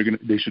don't know if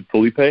they should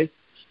fully pay,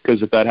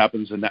 because if that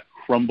happens, then that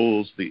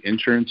crumbles the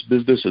insurance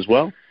business as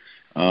well.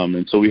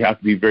 And so we have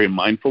to be very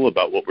mindful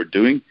about what we're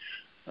doing.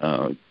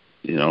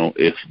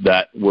 If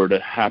that were to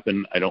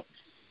happen,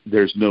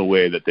 there's no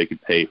way that they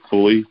could pay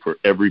fully for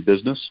every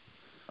business.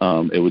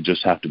 It would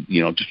just have to,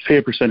 just pay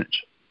a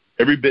percentage.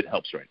 Every bit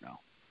helps right now.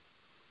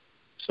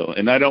 So,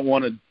 and I don't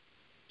want to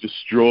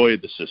destroy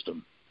the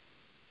system,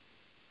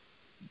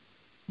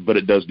 but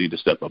it does need to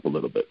step up a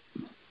little bit.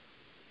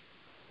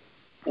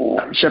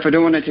 Chef, I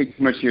don't want to take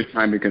too much of your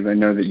time because I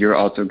know that you're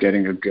also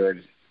getting a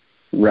good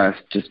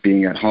rest just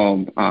being at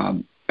home.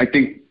 I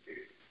think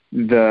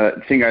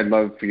the thing I'd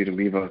love for you to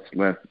leave us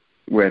with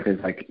is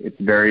like, it's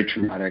very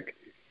traumatic.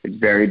 It's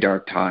very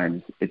dark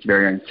times. It's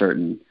very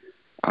uncertain.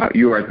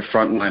 You are at the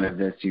front line of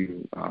this.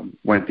 You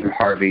went through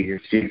Harvey. You're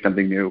seeing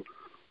something new.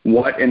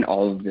 What in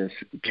all of this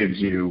gives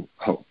you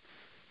hope?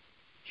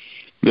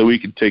 That we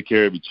can take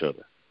care of each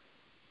other.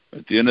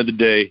 At the end of the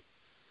day,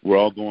 we're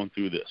all going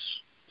through this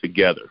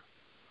together,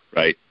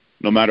 right?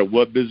 No matter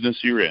what business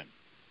you're in,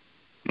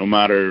 no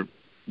matter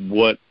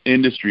what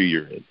industry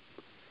you're in,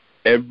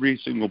 every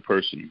single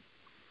person,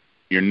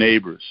 your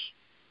neighbors,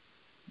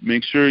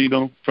 make sure,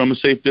 from a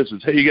safe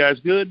distance, hey, you guys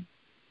good?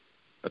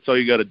 That's all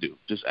you got to do.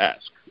 Just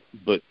ask.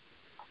 But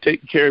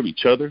taking care of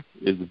each other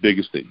is the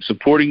biggest thing.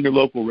 Supporting your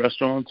local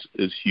restaurants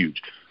is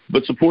huge.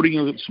 But supporting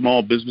your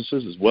small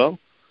businesses as well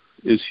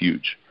is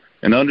huge.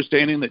 And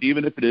understanding that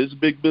even if it is a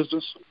big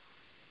business,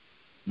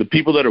 the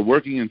people that are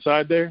working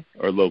inside there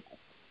are local.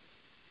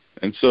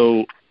 And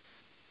so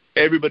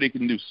everybody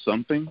can do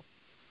something,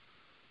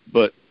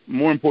 but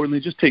more importantly,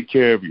 just take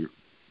care of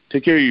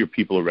your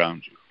people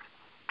around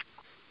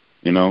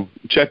you.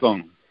 Check on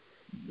them.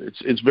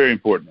 It's very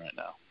important right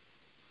now.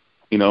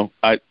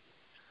 I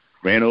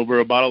ran over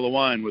a bottle of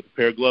wine with a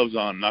pair of gloves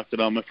on, knocked it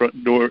on my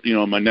front door,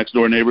 my next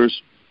door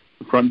neighbor's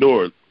front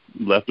door,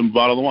 left them a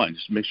bottle of wine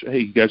just to make sure, hey,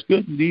 you guys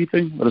good? Need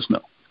anything? Let us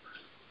know.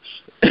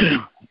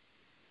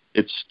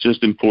 It's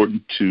just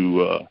important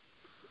to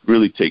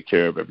really take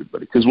care of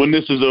everybody. Because when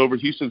this is over,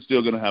 Houston's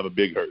still going to have a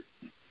big hurt.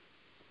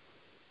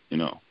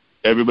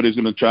 Everybody's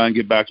going to try and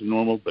get back to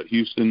normal, but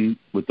Houston,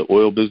 with the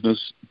oil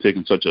business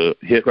taking such a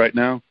hit right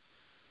now,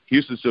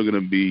 Houston's still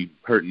going to be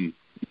hurting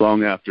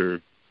long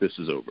after this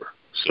is over.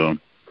 So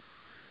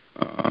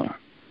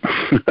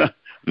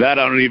that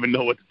I don't even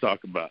know what to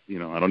talk about.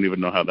 I don't even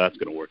know how that's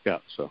going to work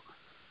out. So,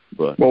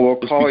 but we'll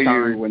call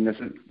you when this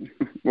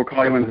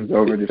is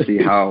over to see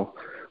how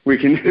we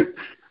can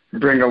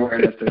bring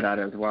awareness to that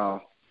as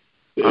well.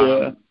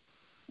 Yeah.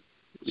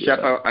 Chef,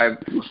 I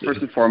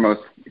first and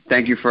foremost,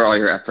 thank you for all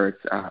your efforts.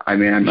 I'm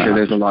sure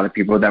there's a lot of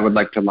people that would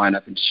like to line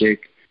up and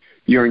shake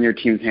your and your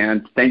team's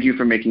hands. Thank you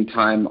for making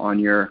time on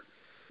your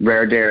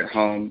rare day at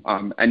home.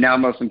 And now,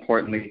 most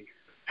importantly,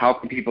 how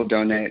can people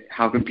donate?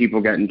 How can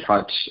people get in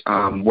touch?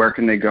 Where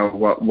can they go?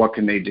 What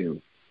can they do?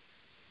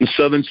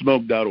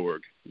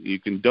 SouthernSmoke.org. You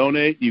can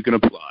donate. You can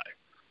apply.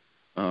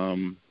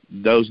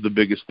 Those are the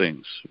biggest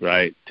things,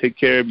 right? Take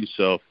care of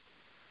yourself.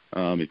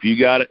 If you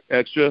got it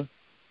extra,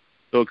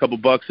 throw a couple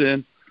bucks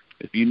in.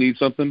 If you need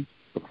something,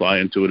 apply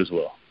into it as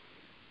well.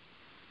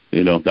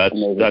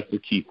 That's the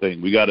key thing.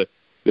 We got to.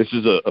 This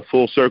is a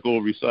full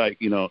circle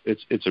recycle.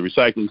 It's a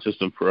recycling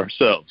system for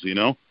ourselves.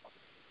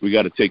 We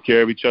got to take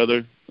care of each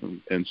other,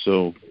 and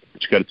so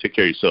you got to take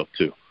care of yourself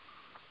too.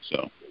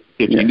 So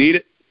if you need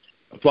it,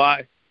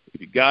 apply.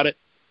 If you got it,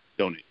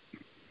 donate.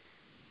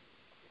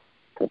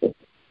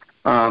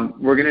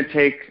 We're going to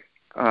take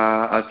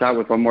us out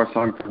with one more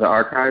song for the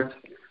archives.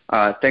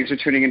 Thanks for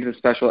tuning into the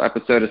special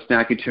episode of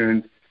Snacky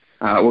Tunes.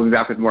 We'll be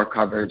back with more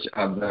coverage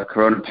of the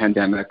corona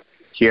pandemic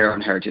here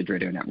on Heritage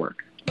Radio Network.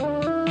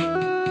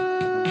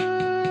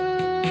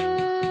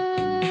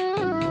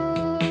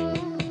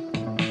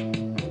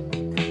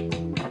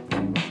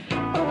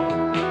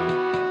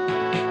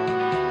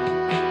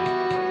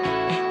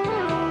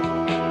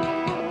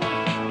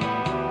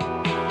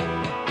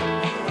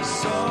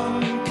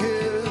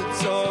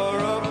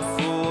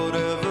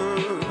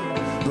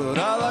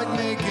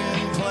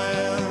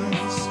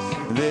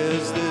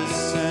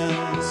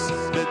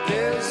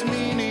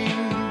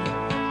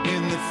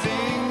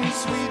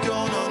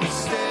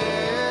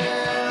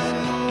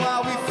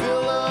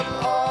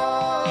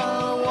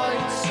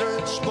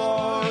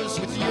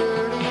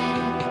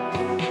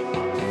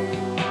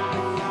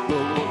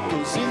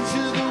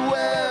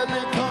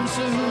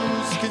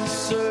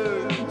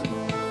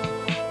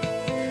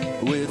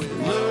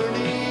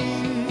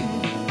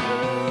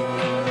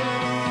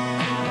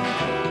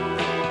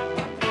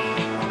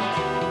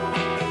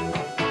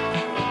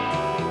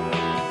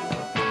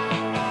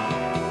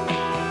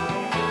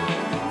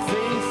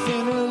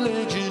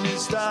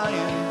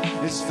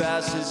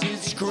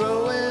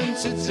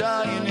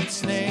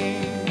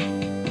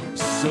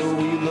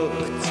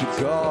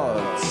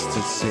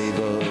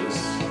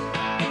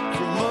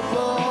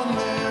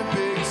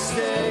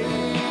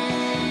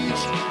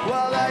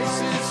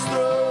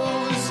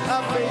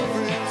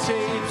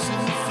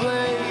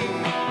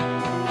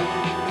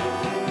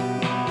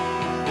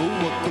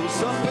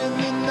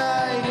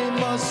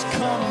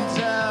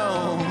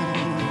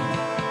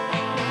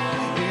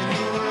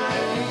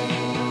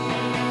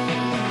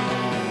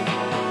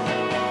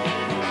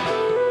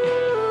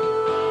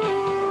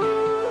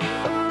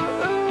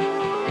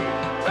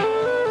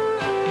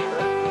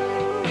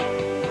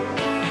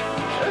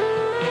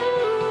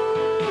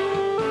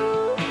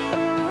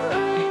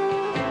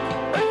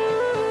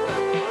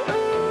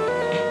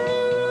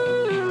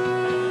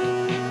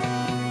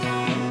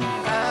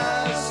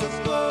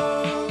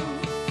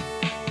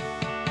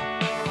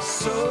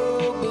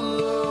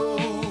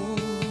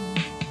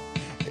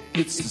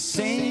 It's the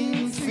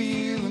same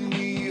feeling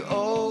we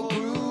all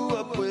grew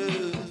up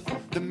with.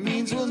 The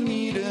means will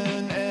need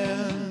an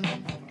end.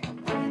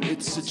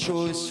 It's a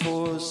choice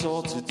for us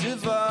all to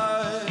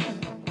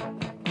divide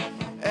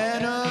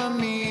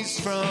enemies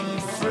from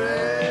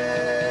friends.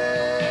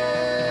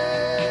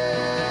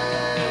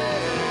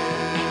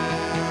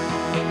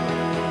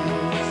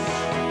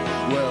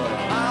 Well,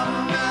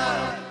 I'm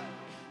not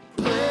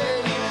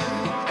playing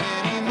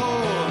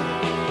anymore.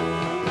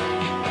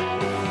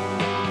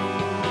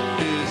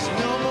 There's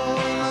no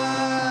more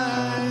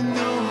line,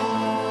 no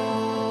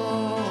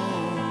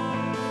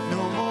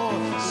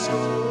more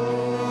score.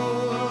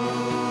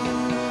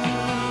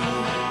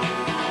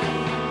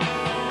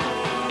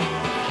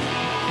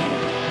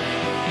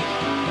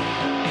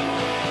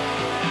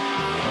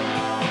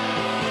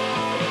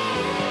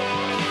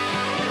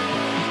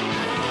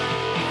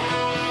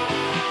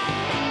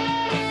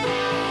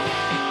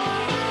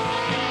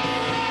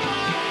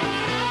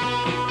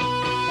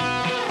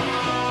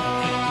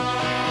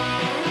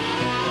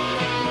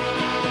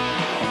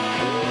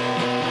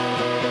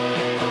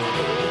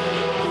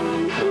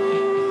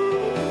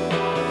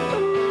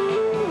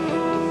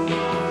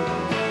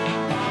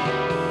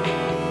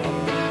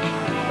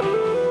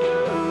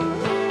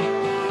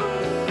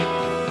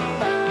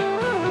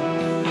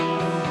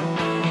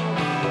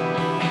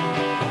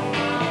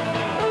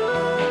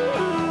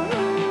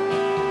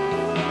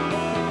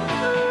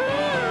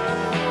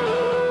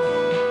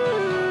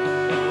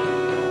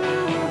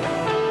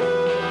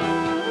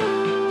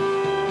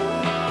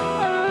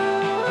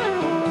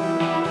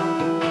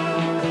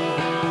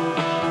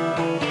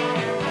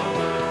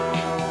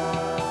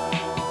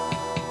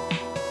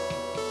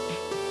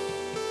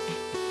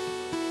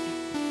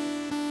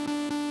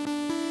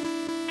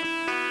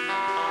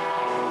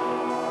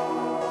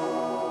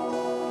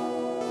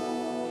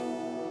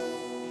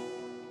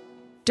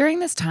 During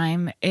this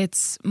time,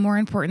 it's more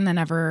important than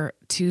ever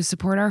to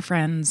support our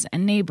friends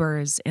and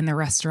neighbors in the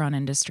restaurant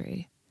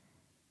industry.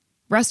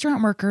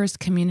 Restaurant Workers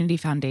Community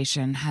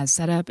Foundation has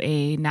set up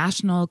a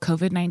national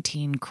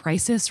COVID-19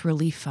 crisis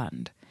relief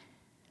fund.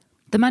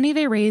 The money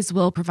they raise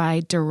will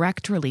provide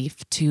direct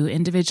relief to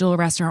individual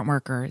restaurant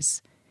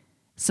workers,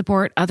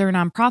 support other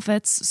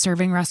nonprofits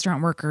serving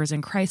restaurant workers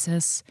in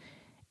crisis,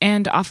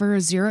 and offer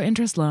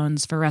zero-interest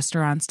loans for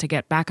restaurants to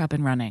get back up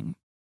and running.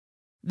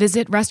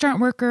 Visit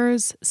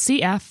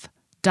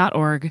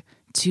restaurantworkerscf.org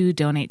to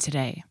donate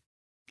today.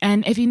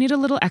 And if you need a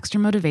little extra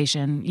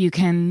motivation, you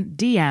can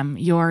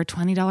DM your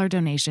 $20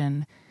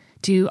 donation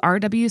to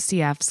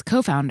RWCF's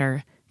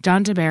co-founder,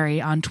 John DeBerry,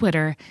 on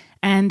Twitter,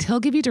 and he'll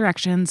give you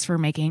directions for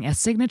making a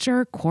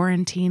signature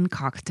quarantine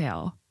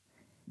cocktail.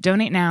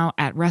 Donate now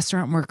at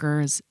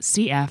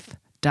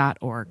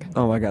restaurantworkerscf.org.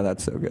 Oh my God,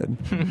 that's so good.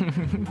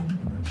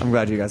 I'm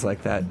glad you guys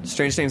like that.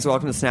 Strange Things,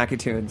 welcome to Snacky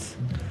Tunes.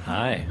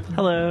 Hi.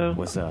 Hello.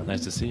 What's up?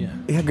 Nice to see you.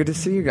 Yeah, good to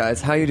see you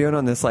guys. How you doing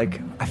on this?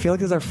 Like, I feel like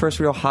this is our first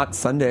real hot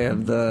Sunday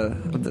of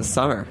the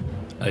summer.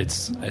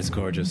 It's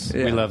gorgeous.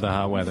 Yeah. We love the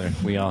hot weather.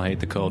 We all hate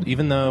the cold,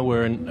 even though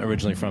we're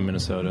originally from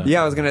Minnesota.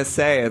 Yeah, I was gonna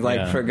say,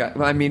 like, Yeah.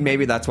 I mean,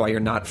 maybe that's why you're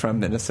not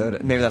from Minnesota.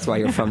 Maybe that's why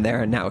you're from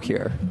there and now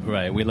here.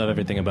 Right. We love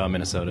everything about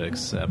Minnesota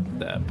except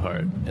that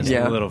part. It's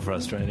Yeah. a little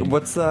frustrating.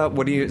 Is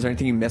there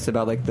anything you miss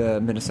about like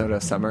the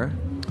Minnesota summer?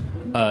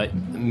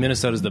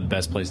 Minnesota's the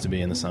best place to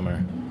be in the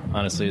summer.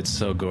 Honestly, it's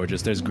so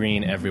gorgeous. There's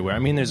green everywhere. I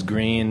mean, there's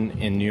green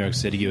in New York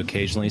City. You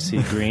occasionally see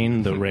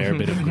green, the rare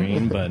bit of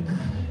green, but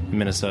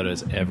Minnesota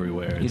is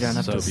everywhere. You don't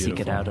have so to beautiful.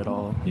 seek it out at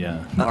all.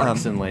 Yeah.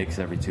 Parks and lakes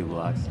every 2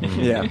 blocks.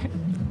 Yeah.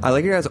 I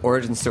like your guys'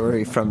 origin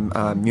story from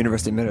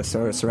University of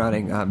Minnesota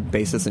surrounding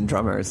bassists and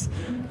drummers.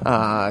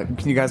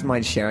 Can you guys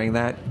mind sharing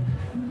that?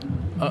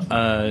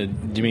 Do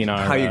you mean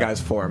our... How you guys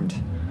formed?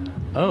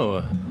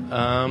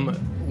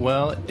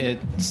 Well, it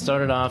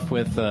started off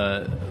with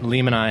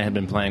Liam and I had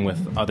been playing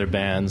with other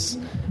bands,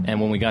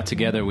 and when we got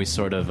together, we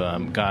sort of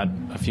got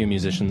a few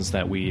musicians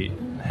that we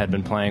had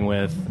been playing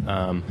with,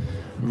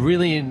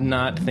 really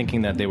not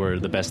thinking that they were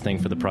the best thing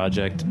for the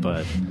project,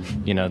 but,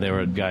 you know, they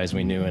were guys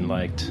we knew and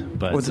liked.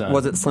 But Was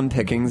it slim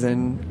pickings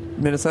in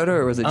Minnesota,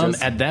 or was it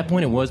just... At that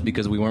point, it was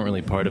because we weren't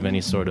really part of any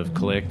sort of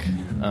clique.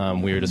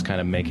 We were just kind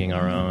of making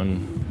our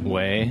own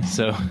way,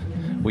 so...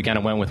 We kind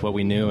of went with what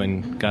we knew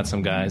and got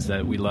some guys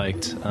that we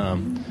liked.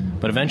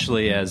 But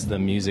eventually, as the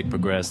music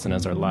progressed and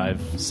as our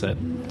live set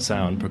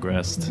sound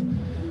progressed,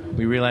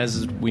 we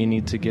realized we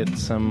need to get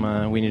some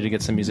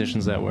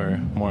musicians that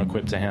were more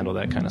equipped to handle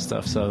that kind of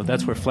stuff. So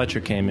that's where Fletcher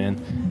came in.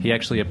 He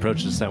actually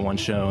approached us at one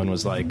show and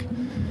was like,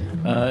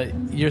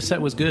 your set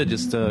was good,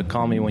 just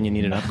call me when you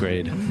need an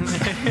upgrade.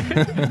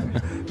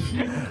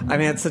 I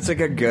mean, it's such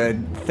like a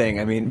good thing.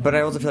 I mean, but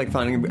I also feel like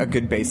finding a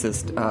good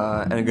bassist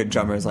and a good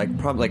drummer is like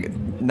probably like,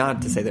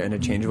 not to say they're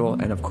interchangeable.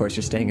 And of course,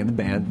 you're staying in the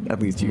band.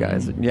 At least you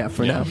guys. Yeah,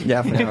 for now.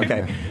 Yeah, for now.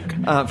 Okay,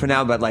 for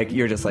now. But like,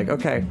 you're just like,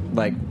 okay,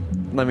 like,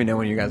 let me know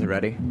when you guys are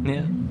ready.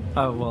 Yeah.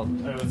 Oh, well.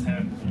 It was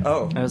him.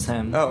 Oh, It was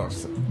him. oh,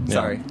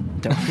 sorry.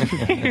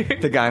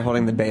 The guy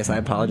holding the bass. I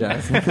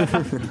apologize.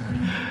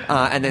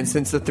 And then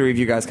since the three of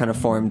you guys kind of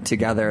formed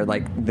together,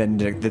 like, then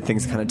did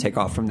things kind of take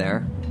off from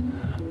there?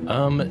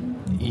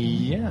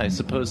 Yeah, I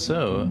suppose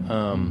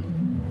so.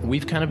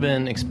 We've kind of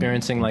been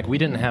experiencing, like, we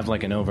didn't have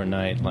like an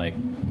overnight like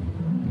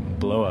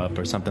blow up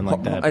or something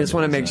like that. I just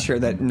want to make sure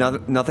that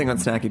nothing on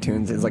Snacky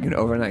Tunes is like an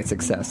overnight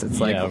success. It's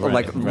like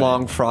right.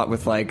 long fraught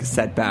with like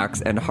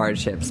setbacks and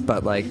hardships,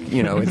 but like,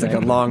 you know, it's like a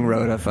long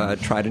road of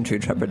tried and true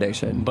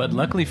trepidation. But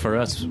luckily for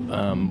us,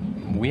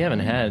 we haven't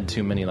had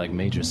too many like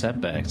major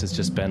setbacks. It's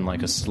just been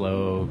like a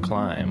slow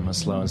and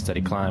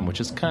steady climb, which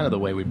is kind of the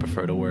way we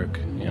prefer to work,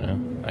 you know,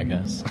 I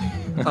guess.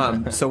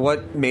 So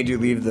what made you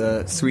leave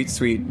the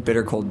sweet,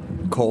 bitter,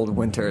 cold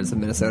winters of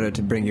Minnesota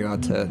to bring you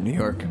out to New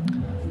York?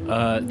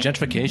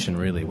 Gentrification,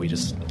 really. We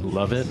just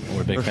love it.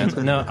 We're big fans.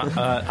 No,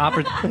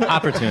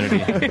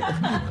 opportunity.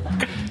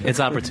 It's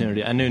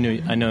opportunity. I know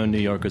New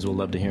Yorkers will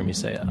love to hear me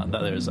say that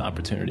there's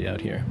opportunity out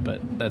here,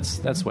 but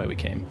that's why we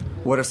came.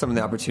 What are some of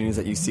the opportunities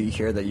that you see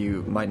here that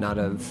you might not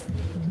have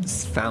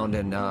found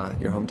in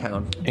your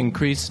hometown?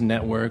 Increased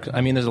network.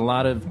 I mean, there's a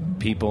lot of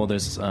people.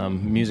 There's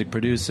music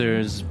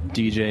producers,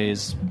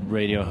 DJs,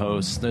 radio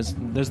hosts.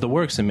 There's the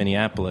works in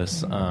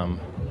Minneapolis.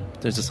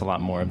 There's just a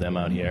lot more of them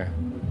out here.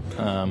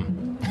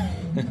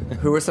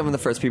 Who were some of the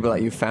first people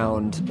that you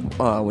found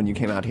when you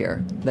came out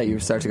here that you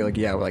started to go like,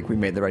 yeah, like we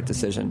made the right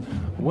decision?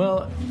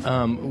 Well,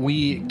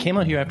 we came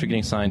out here after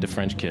getting signed to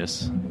French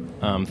Kiss,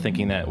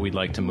 thinking that we'd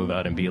like to move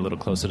out and be a little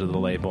closer to the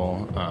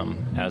label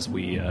as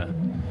we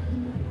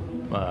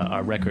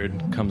our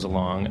record comes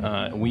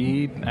along.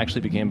 We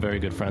actually became very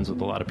good friends with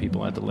a lot of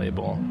people at the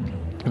label.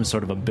 It was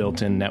sort of a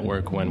built-in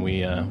network when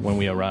we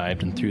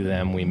arrived, and through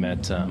them we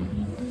met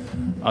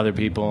other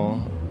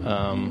people.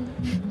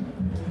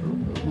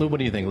 Lou, what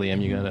do you think,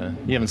 Liam? You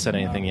haven't said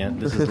anything yet.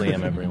 This is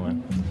Liam,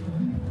 everyone.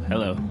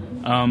 Hello.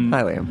 Hi,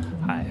 Liam.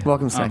 Hi.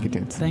 Welcome to Snacky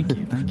Tunes. Thank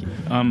you.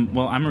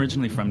 Well, I'm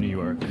originally from New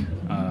York,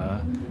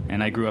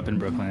 And I grew up in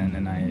Brooklyn,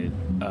 and I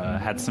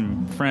had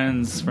some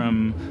friends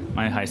from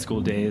my high school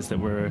days that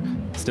were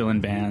still in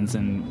bands,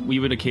 and we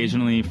would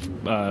occasionally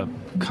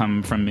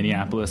come from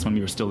Minneapolis when we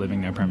were still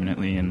living there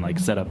permanently and like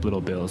set up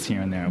little bills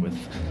here and there with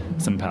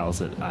some pals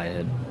that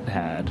I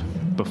had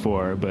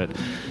before. But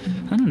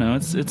I don't know,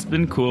 it's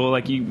been cool.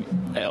 Like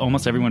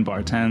almost everyone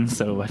bartends,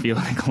 so I feel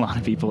like a lot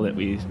of people that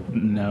we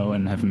know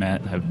and have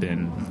met have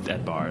been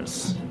at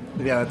bars.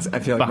 Yeah, I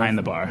feel like behind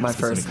the bar. My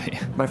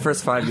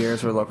first 5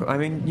 years were local. I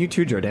mean, you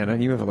too,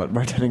 Jordana. You have a lot of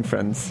bartending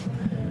friends.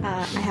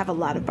 I have a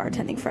lot of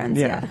bartending friends.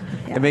 Yeah.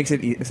 It makes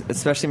it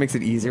especially makes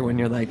it easier when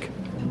you're like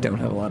don't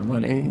have a lot of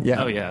money.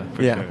 Yeah. Oh yeah,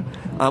 for sure.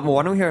 Well,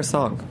 why don't we hear a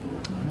song?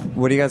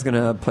 What are you guys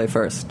gonna play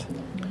first?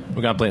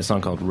 We're gonna play a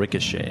song called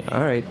Ricochet.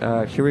 All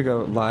right, here we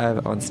go,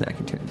 live on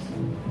Snacking Tunes.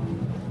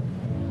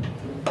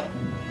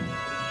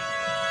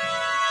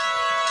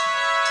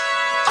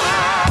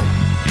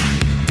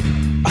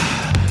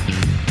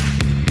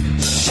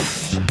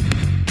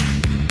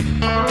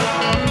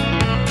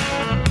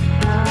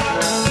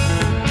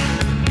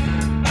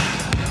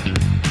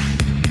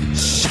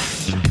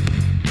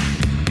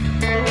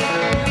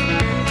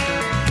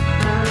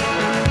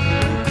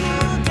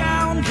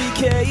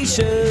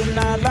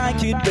 I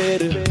like it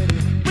better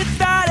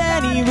without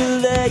any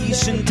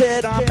relation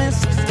to our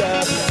messy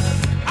stuff.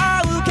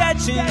 I will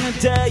catch in a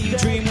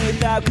daydream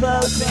without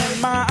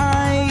closing my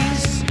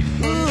eyes.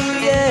 Ooh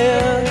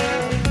yeah.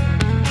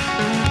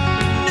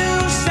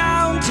 New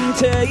sound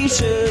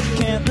temptation,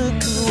 can't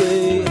look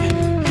away.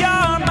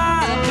 You're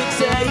my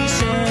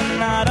fixation,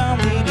 not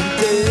only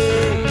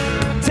today.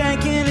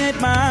 Taking it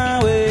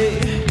my way.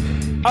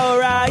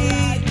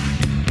 Alright.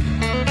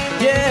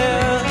 Yeah.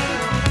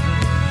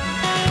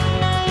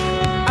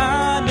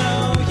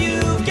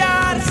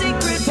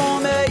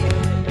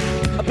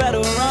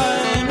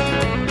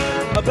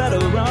 A better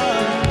run.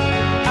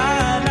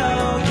 I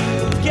know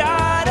you've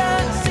got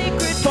a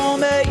secret for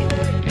me.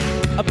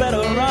 A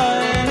better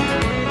run.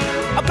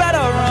 A better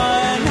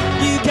run.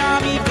 You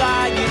got me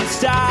flying,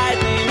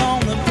 styling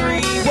on the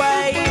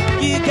freeway.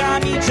 You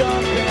got me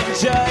jumping,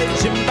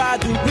 judging by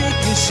the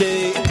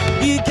ricochet.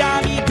 You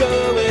got me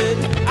going,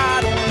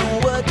 I don't know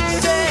what to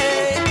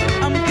say.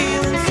 I'm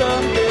feeling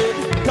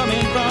something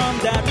coming from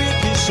that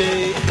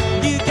ricochet.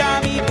 You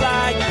got me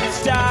flying,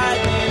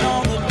 styling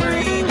on the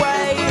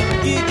freeway.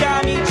 You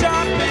got me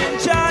jumping,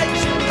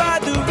 judging by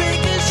the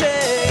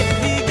ricochet.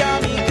 You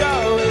got me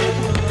going,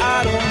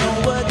 I don't know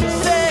what to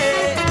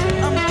say.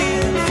 I'm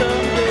feeling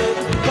something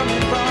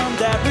coming from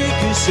that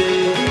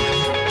ricochet.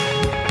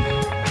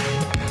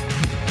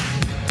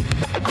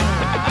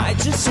 I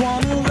just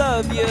wanna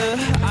love you,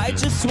 I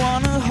just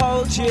wanna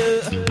hold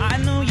you. I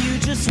know you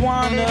just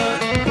wanna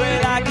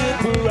play like a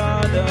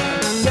piranha,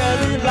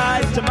 telling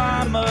lies to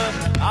mama.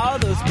 All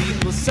those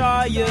people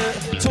saw you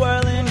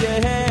twirling your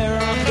hair.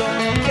 I'm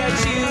gonna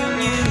catch you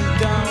and you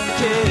don't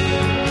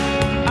care.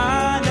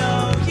 I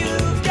know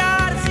you've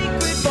got a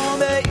secret for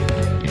me.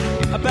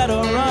 I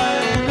better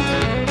run,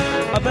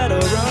 I better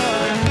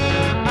run.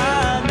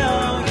 I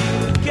know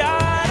you've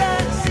got a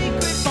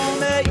secret for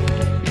me.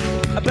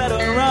 I better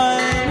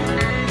run,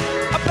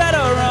 I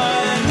better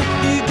run.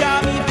 You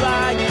got me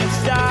flying,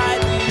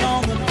 styling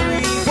on the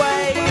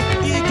freeway.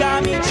 You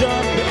got me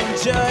jumping,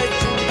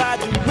 judging by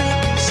the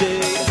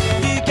ricochet.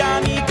 You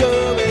got me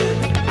going,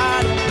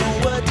 I don't know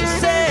what to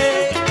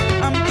say.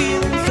 I'm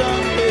feeling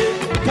something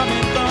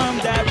coming from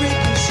that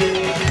ricochet.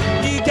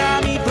 You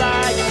got me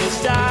flying,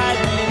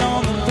 styling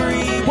on the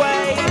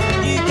freeway.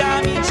 You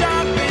got me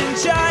jumping,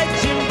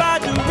 judging by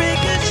the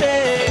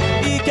ricochet.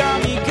 You got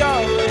me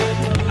going,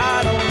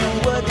 I don't know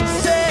what to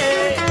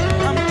say.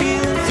 I'm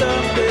feeling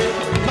something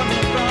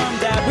coming from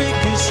that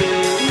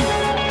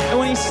ricochet. And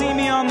when you see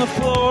me on the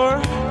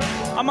floor,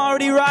 I'm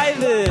already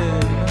writhing,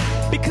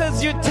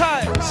 because your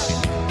touch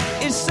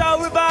is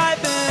so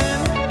reviving.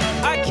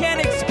 I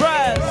can't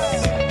express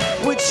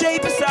what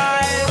shape or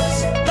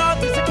size.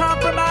 Love is a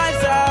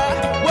compromise.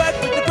 I work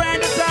with the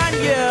grand design,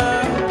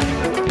 yeah.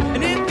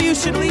 And if you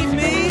should leave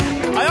me,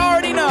 I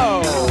already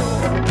know.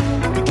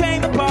 We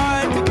came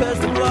apart because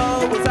the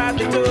flow was at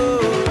the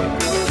door.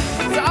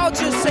 So I'll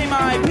just say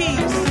my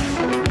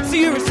piece, so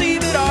you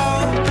receive it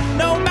all.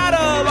 No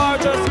matter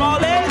large or small,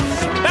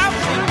 it's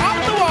bouncing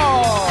off the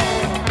wall.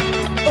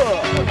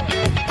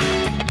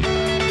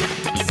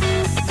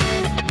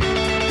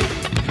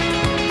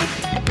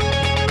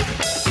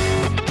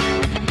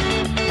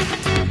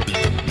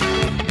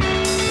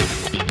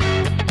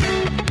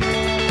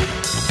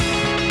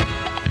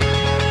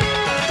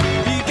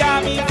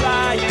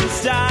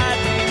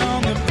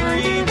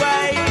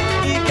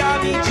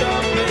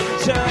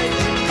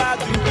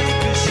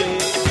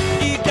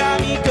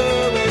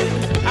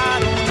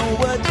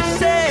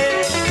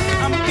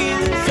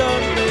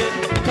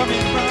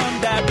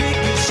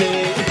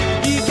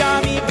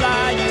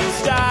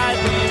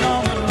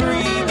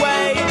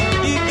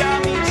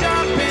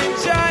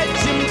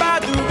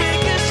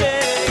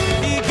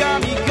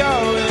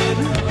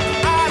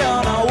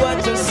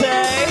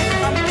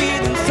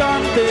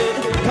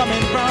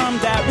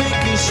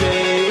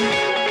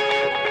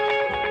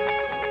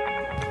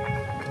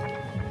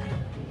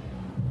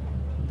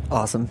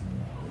 Awesome.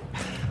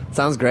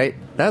 Sounds great.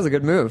 That was a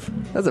good move.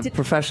 That was a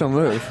professional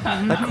move.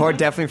 That chord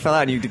definitely fell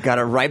out, and you got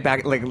it right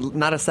back, like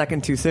not a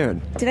second too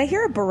soon. Did I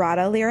hear a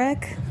Barada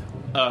lyric?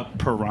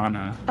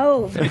 Piranha.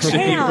 Oh, It should be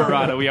damn.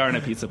 Barada. We are in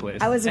a pizza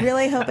place. I was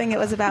really hoping it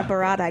was about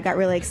Barada. I got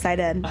really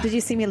excited. Did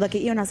you see me look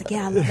at you? And I was like,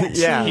 yeah, look at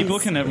Yeah. cheese. People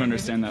can never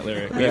understand that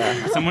lyric.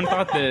 Yeah. Someone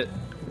thought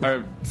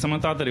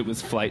that it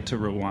was Flight to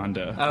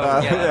Rwanda.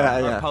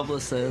 Our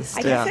publicist.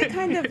 I guess it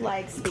kind of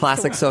like speaks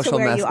Classic to social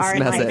where you are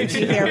in life. message.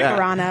 If you hear Yeah.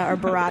 Piranha or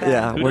Barada.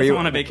 Yeah, Who where doesn't you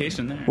want a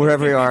vacation there?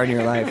 wherever you are in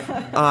your life.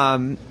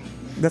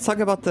 Let's talk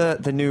about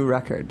the new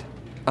record.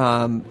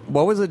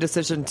 What was the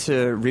decision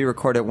to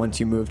re-record it once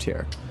you moved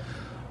here?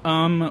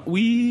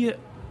 It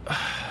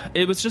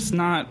was just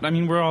not, I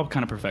mean, we're all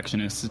kind of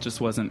perfectionists. It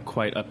just wasn't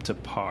quite up to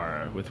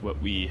par with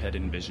what we had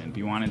envisioned.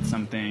 We wanted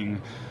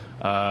something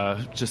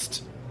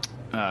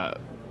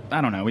I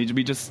don't know.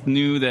 We just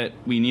knew that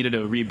we needed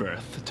a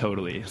rebirth,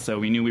 totally. So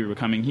we knew we were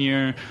coming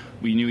here.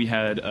 We knew we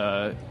had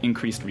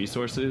increased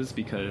resources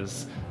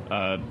because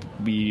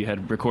we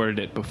had recorded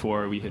it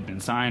before we had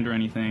been signed or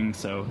anything.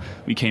 So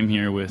we came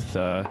here with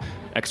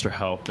extra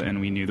help,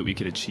 and we knew that we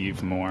could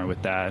achieve more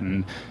with that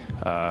and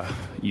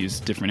use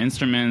different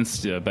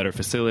instruments, a better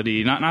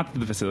facility. Not that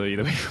the facility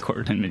that we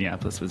recorded in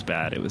Minneapolis was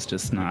bad. It was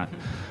just not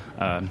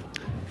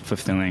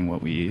fulfilling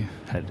what we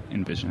had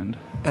envisioned.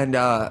 And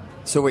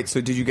so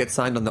did you get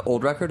signed on the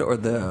old record or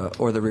the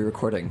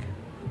re-recording?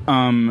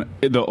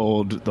 The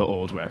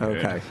old record.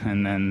 Okay.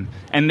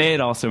 And they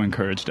had also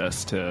encouraged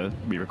us to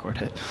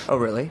re-record it. Oh,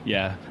 really?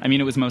 Yeah. I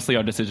mean, it was mostly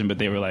our decision, but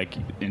they were like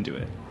into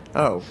it.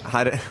 Oh,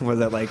 was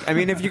that like? I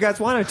mean, if you guys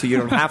wanted to, you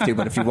don't have to.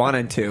 But if you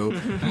wanted to,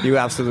 you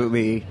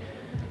absolutely.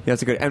 Yeah,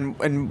 that's a good.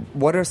 And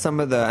what are some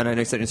of the? And I know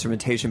you said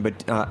instrumentation,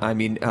 but I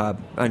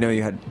know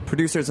you had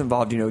producers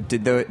involved. You know,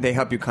 did they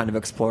help you kind of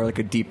explore like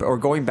a deep or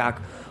going back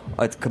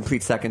a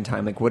complete second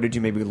time? Like, what did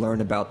you maybe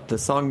learn about the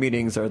song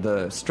meetings or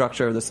the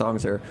structure of the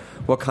songs, or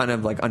what kind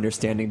of like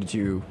understanding did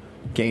you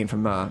gain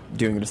from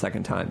doing it a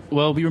second time?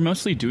 Well, we were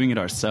mostly doing it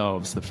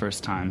ourselves the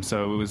first time,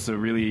 so it was a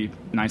really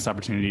nice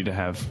opportunity to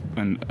have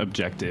an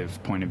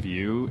objective point of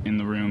view in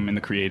the room, in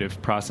the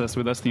creative process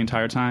with us the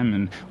entire time.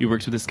 And we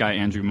worked with this guy,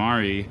 Andrew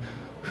Mari,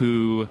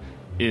 who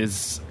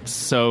is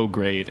so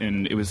great,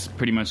 and it was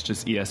pretty much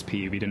just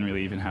ESP. We didn't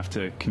really even have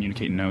to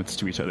communicate notes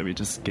to each other. We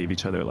just gave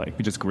each other,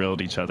 we just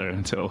grilled each other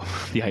until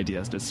the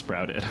ideas just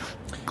sprouted.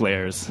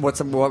 Glares. What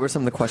were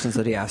some of the questions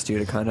that he asked you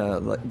to kind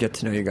of get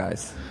to know you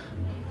guys?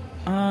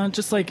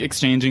 Just like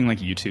exchanging like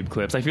YouTube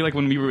clips. I feel like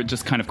when we were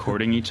just kind of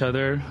courting each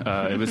other,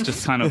 it was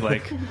just kind of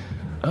like,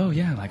 oh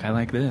yeah, like I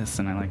like this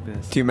and I like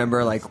this. Do you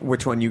remember like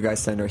which one you guys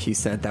sent or he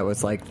sent that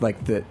was like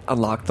the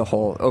unlocked the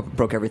whole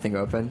broke everything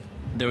open?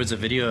 There was a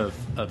video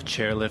of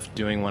Chairlift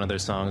doing one of their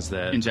songs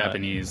that in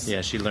Japanese.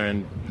 Yeah, she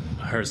learned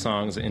her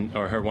songs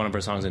one of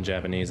her songs in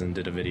Japanese and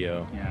did a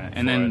video. Yeah,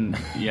 and then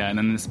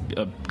this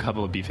a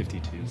couple of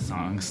B-52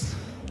 songs.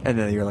 And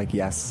then you're like,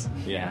 yes.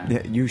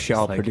 Yeah. You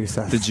shall produce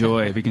us. The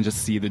joy. We can just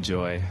see the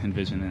joy,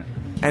 envision it.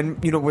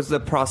 And, was the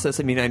process,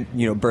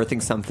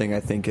 birthing something, I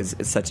think, is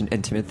such an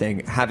intimate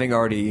thing. Having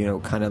already,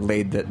 kind of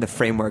laid the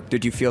framework,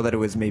 did you feel that it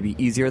was maybe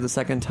easier the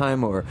second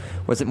time, or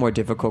was it more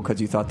difficult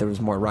because you thought there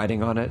was more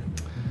writing on it?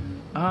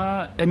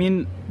 I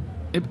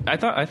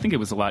think it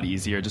was a lot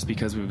easier just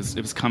because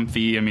it was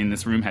comfy. I mean,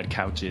 this room had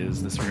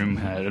couches.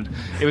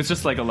 It was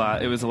just like a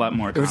lot. It was a lot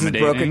more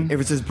accommodating. It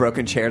was just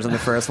broken chairs on the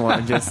first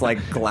one, just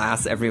like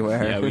glass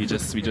everywhere. Yeah, we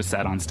just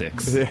sat on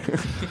sticks.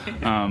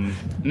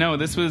 No,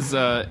 this was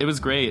it was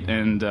great,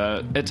 and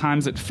at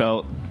times it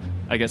felt,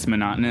 I guess,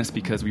 monotonous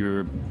because we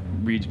were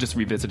just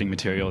revisiting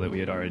material that we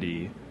had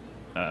already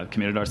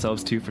committed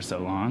ourselves to for so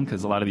long.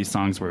 Because a lot of these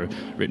songs were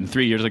written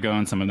 3 years ago,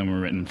 and some of them were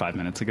written 5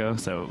 minutes ago.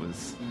 So it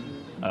was.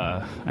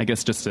 I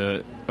guess just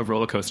a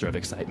roller coaster of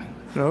excitement.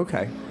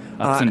 Okay.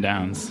 Ups and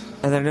downs.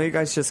 And I know you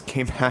guys just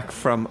came back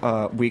from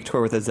a week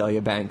tour with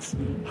Azalea Banks.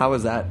 How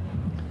was that?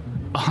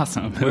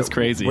 Awesome. It was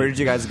crazy. Where did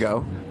you guys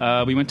go?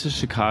 We went to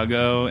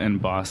Chicago and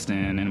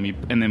Boston, and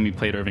then we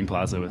played Irving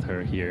Plaza with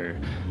her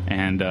here.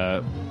 And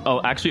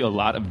actually a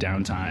lot of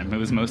downtime. It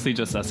was mostly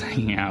just us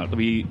hanging out.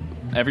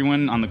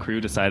 Everyone on the crew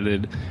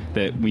decided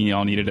that we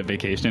all needed a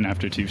vacation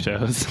after 2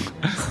 shows,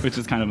 which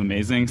is kind of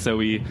amazing. So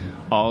we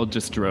all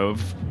just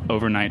drove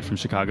overnight from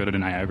Chicago to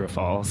Niagara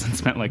Falls and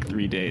spent like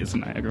 3 days in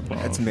Niagara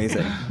Falls. That's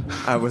amazing.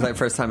 Was that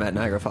first time at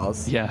Niagara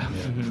Falls? Yeah.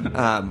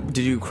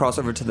 Did you cross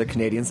over to the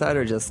Canadian side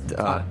or just...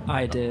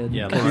 I did.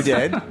 Yeah, you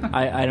did?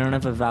 I don't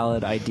have a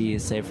valid ID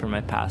save for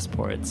my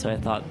passport, so I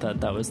thought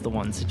that was the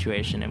one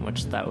situation in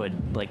which that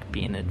would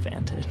be an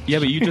advantage. Yeah,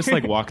 but you just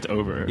walked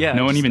over. Yeah,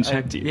 no one even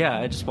checked you. Yeah,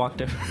 I just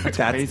walked over.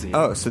 That's crazy.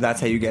 Oh, so that's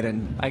how you get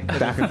in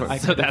back and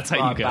forth. So that's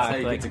how you go.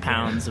 Back,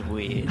 pounds of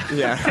weed.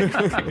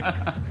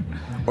 Yeah.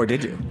 Or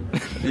did you?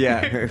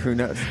 Yeah, who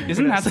knows?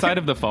 Isn't that side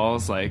of the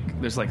falls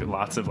there's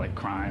lots of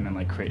crime and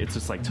it's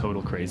just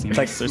total craziness?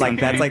 That's like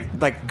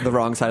the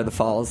wrong side of the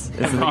falls.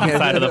 The wrong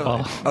side of the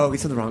falls. Oh, we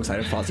said the wrong side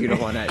of the falls. You don't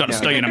want to. Gotta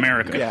stay in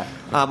America. Yeah.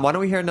 Why don't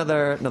we hear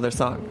another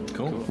song?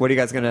 Cool. What are you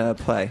guys gonna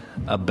play?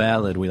 A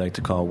ballad we like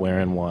to call "Where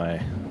and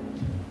Why."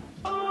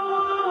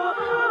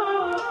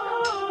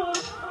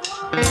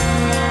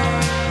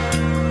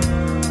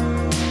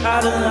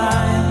 Out of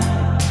line,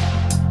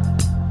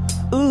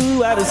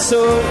 ooh, out of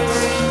sorts,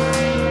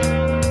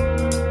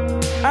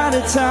 out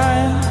of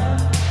time,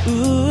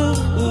 ooh,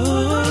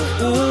 ooh,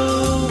 ooh.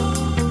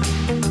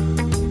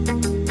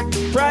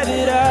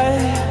 Private eye,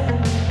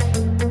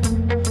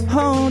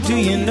 oh, do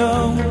you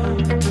know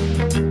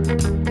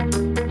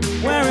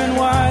where and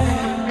why?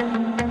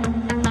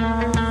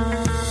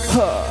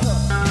 Huh.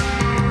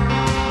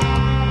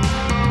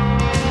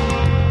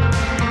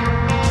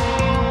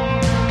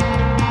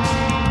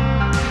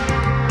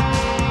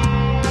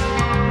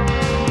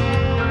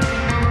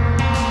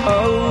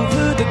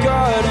 Over the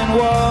garden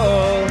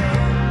wall,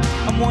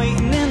 I'm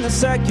waiting in the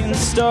second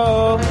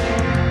stall.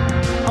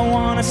 I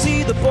wanna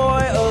see the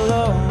boy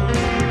alone.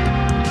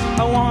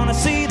 I wanna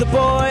see the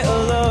boy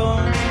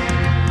alone.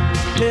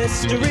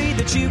 History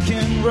that you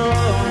can roll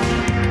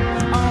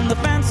on the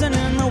fence and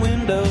in the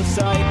window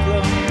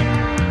cyclone.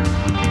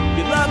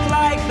 You look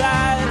like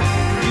that,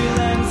 your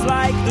lens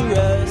like the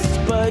rest,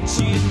 but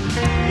you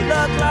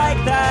look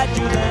like that,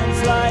 your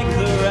lens like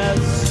the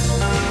rest.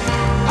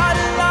 Out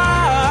of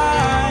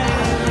line,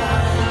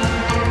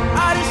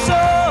 out of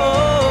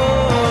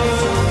soul,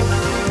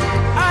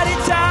 out of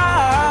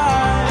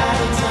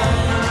time,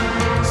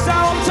 so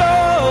I'm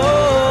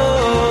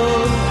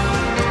told.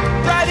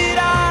 Private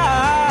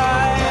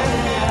eye,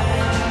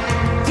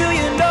 do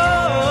you know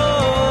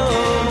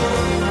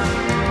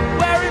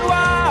where and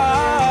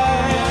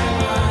why?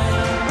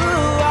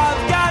 Ooh,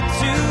 I've got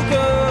to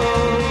go.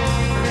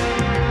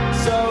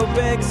 So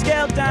big,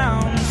 scale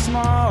down,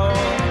 small.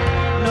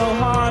 No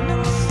harm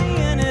in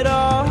seeing it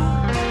all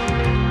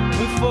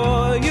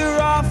before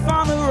you're off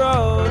on the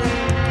road.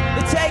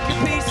 You take a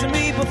piece of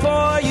me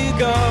before you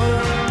go.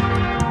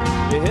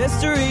 The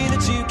history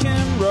that you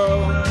can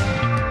roll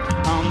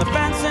on the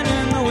fence and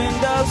in the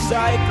window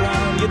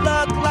cyclone. You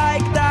look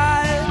like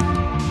that,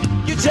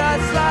 you're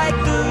just like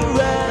the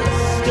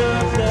rest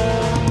of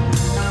them.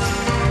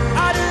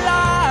 Out of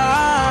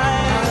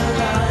line,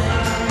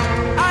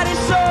 out of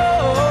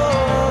soul,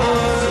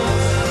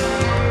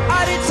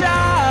 out of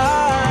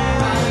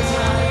time,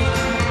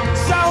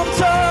 so I'm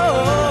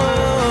told.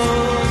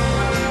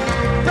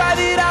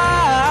 Private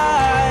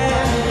eye,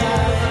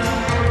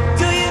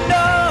 do you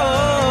know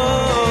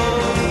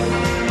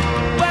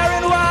where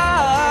and why?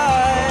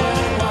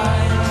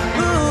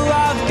 Ooh,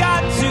 I've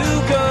got to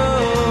go.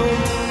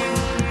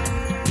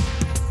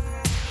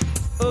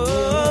 Oh,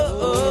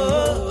 oh,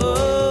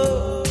 oh,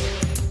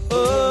 oh,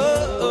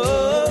 oh, oh, oh,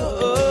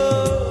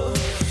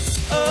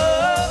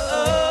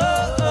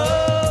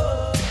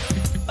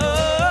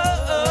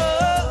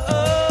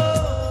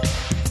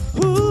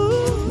 oh,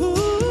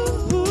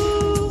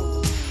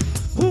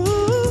 oh,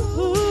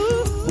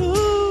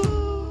 oh.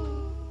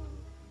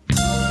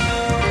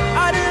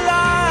 Out of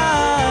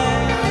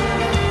line,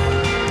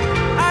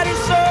 out of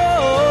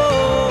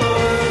soul,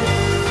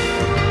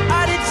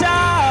 out of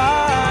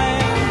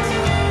time,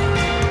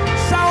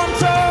 so I'm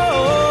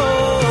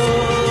told.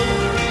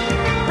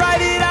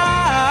 Private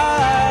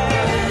eye,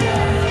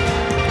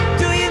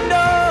 do you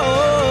know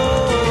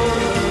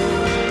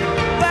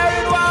where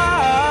and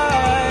why?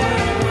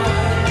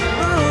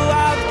 Ooh,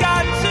 I've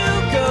got to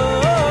go.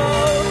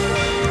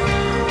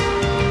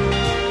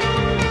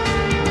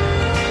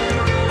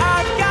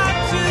 I've got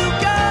to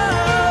go.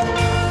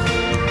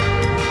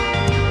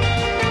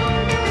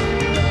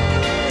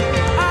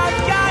 I've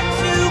got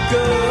to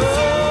go.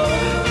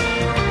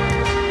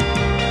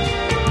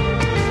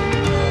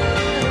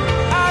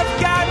 I've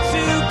got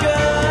to go.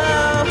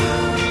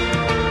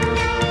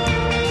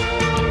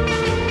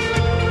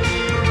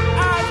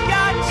 I've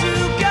got to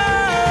go.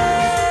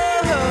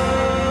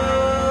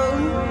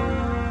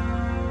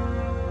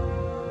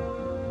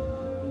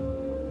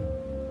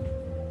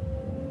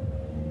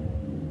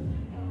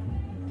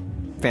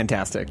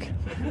 Fantastic.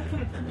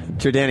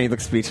 Jordana, you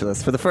look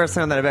speechless. For the first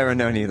time that I've ever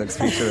known you, you look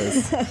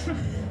speechless.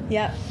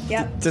 Yep.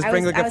 Just I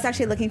bring was, like a I was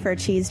actually looking for a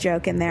cheese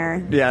joke in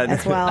there Yeah.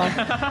 as well.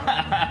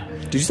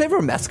 Did you say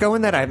Romesco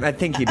in that? I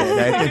think you did.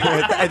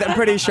 I'm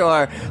pretty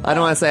sure. I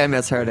don't want to say I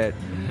misheard it.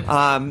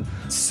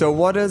 So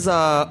what does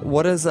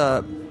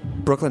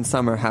Brooklyn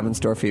Summer have in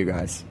store for you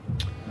guys?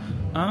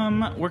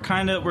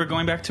 We're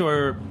going back to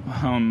our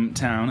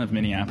hometown of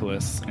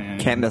Minneapolis. And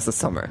Can't miss the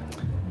summer.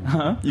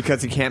 Huh?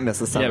 Because you can't miss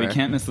the summer. Yeah, we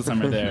can't miss the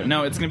summer there.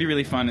 No, it's going to be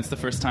really fun. It's the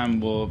first time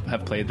we'll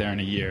have played there in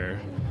a year.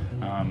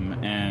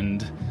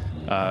 And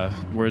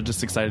we're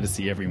just excited to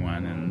see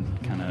everyone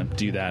and kind of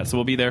do that. So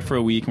we'll be there for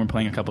a week, and we're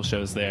playing a couple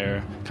shows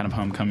there, kind of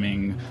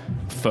homecoming,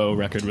 faux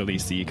record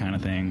release-y kind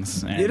of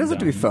things. And, it doesn't have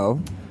to be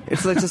faux.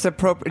 It's like just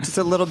it's just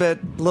a little bit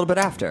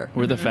after.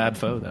 We're the Fab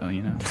Faux, though,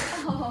 you know.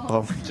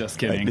 Oh, just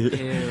kidding.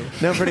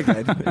 No, pretty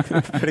good.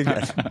 Pretty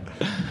good.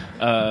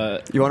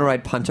 You want to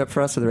write Punch Up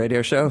for us for the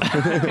radio show?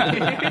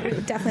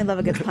 Definitely love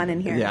a good pun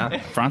in here. Yeah.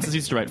 Francis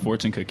used to write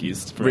fortune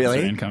cookies for Really?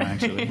 extra income,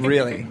 actually.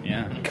 Really?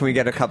 Yeah. Can we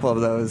get a couple of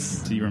those?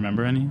 Do you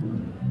remember any?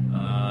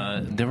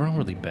 they were all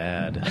really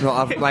bad. No,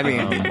 I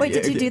mean, Wait,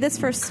 did you do this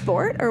for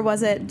sport, or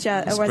was it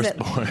just, For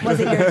was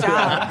it your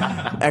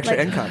job? Extra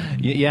Like- income.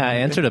 Yeah, I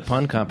entered a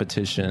pun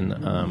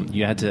competition.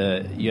 You had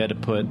to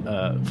put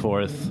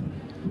forth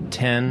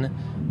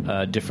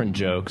 10 different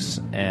jokes,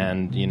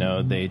 and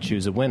they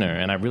choose a winner.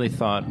 And I really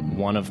thought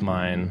one of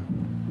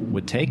mine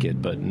would take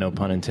it, but no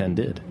pun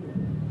intended.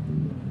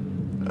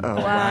 Oh,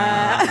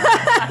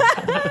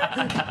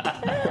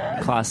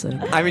 Classic.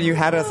 I mean, you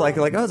had us like,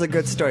 oh, it's a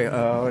good story.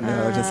 Oh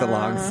no, just a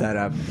long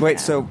setup. Wait,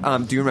 so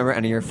do you remember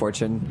any of your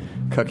fortune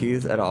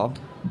cookies at all?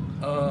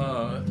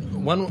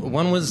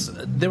 One was,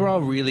 they were all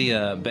really.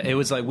 It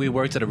was like we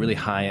worked at a really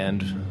high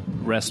end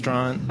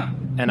restaurant,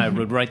 and I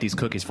would write these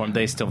cookies for them.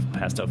 They still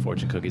passed out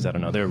fortune cookies. I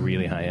don't know. They were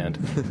really high end,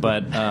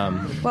 but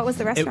What was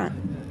the restaurant?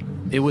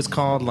 It was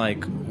called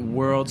like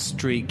World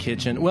Street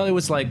Kitchen. Well, it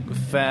was like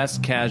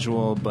fast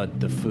casual, but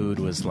the food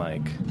was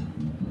like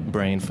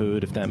brain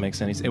food, if that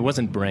makes any sense. It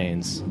wasn't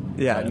brains.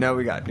 Yeah,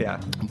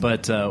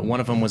 But one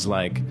of them was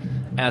like,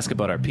 ask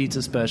about our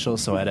pizza special.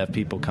 So I'd have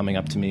people coming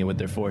up to me with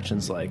their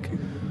fortunes like,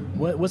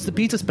 what's the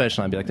pizza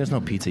special? I'd be like, there's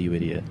no pizza, you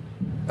idiot.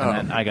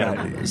 And then I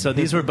got. So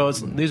these were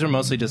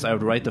mostly just, I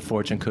would write the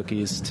fortune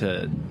cookies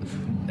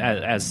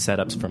as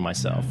setups for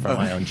myself, for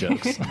my own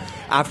jokes.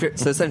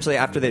 So essentially,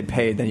 after they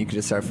paid, then you could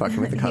just start fucking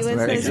with the He was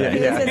customers.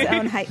 his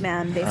own hype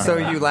man, basically. So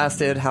you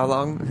lasted how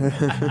long?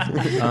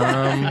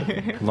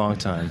 Long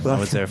time. I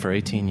was there for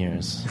 18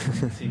 years.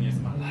 18 years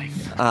of my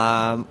life.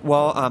 I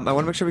want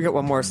to make sure we get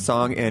one more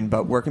song in,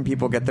 but where can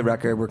people get the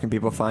record? Where can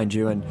people find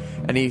you? And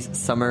any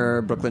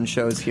summer Brooklyn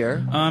shows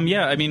here?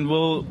 Yeah, I mean,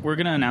 we're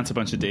going to announce a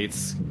bunch of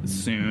dates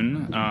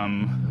soon,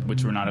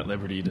 which we're not at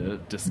liberty to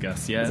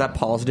discuss yet. Is that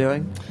Paul's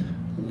doing?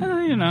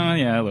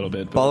 Yeah, a little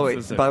bit. By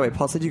the way,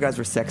 Paul said you guys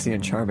were sexy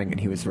and charming, and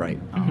he was right.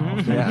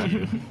 Yeah.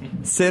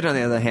 Sid, on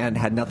the other hand,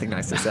 had nothing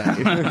nice to say.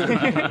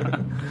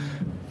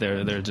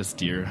 They're just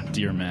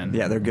dear men.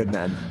 Yeah, they're good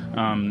men.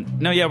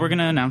 We're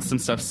gonna announce some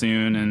stuff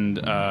soon,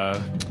 and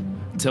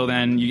till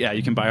then,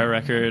 you can buy our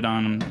record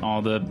on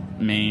all the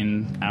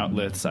main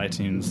outlets,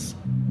 iTunes,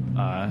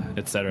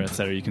 et cetera, et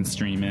cetera. You can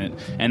stream it,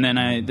 and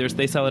then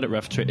they sell it at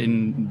Rough Trade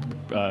in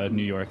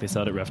New York. They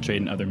sell it at Rough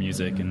Trade and Other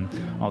Music and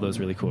all those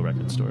really cool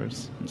record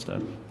stores and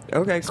stuff.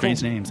 Okay, cool.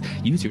 Strange names.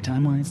 Use your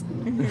time wise.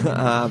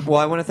 Well,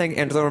 I want to thank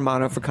Angelo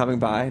Romano for coming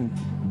by and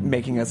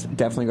making us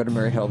definitely go to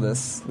Murray Hill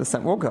this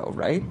time. We'll go,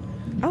 right?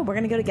 Oh, we're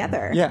going to go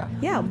together. Yeah.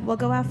 Yeah, we'll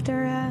go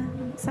after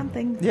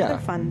something other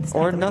fun stuff.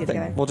 Or that we do nothing.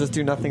 together. We'll just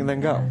do nothing, then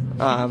go.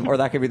 Or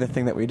that could be the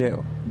thing that we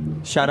do.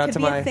 Shout out It to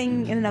could be my a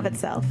thing in and of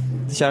itself.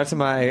 Shout out to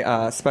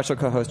my special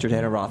co-host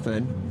Jordana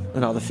Rothman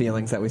and all the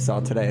feelings that we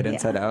saw today at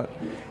Inside Out.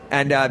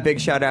 And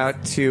big shout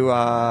out to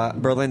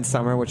Berlin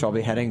Summer, which I'll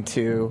be heading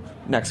to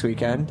next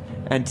weekend,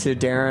 and to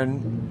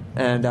Darren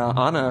and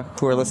Anna,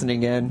 who are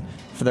listening in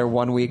for their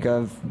 1 week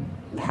of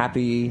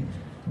happy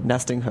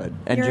nestinghood.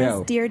 And You're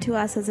Joe. as dear to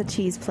us as a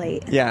cheese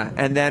plate. Yeah,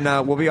 and then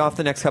we'll be off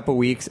the next couple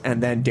weeks,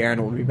 and then Darren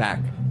will be back.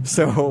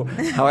 So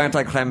how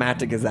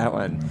anticlimactic is that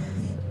one?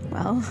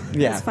 Well,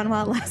 Yeah. it's fun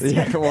while it lasted.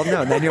 Yeah, well,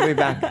 no, then you'll be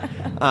back.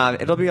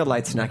 It'll be a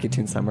light, snacky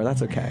tune summer.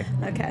 That's okay.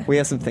 Okay. We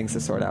have some things to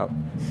sort out.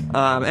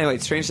 Anyway,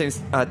 Strange Things,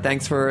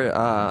 thanks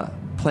for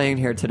playing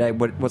here today.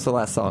 What's the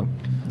last song?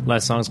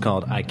 Last song's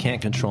called I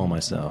Can't Control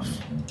Myself.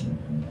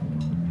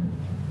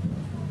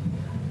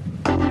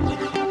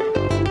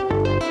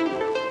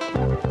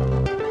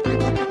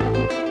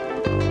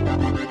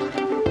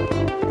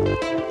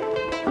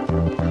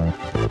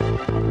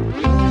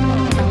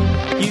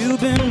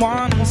 You've been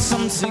wanting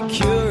some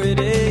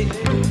security,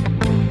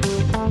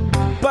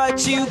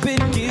 but you've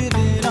been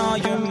giving all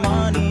your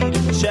money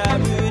to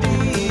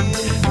charity.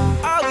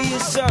 Oh, you're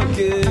so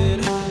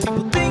good.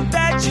 People think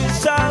that you're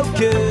so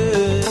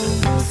good.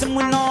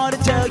 Someone ought to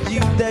tell you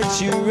that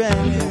you're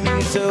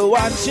enemies are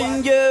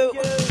watching you.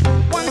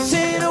 Once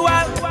in a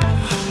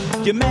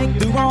while, you make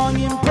the wrong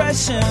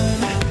impression.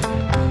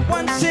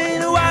 Once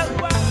in a while,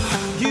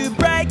 you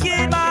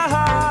breaking my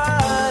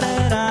heart,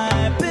 and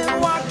I've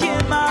been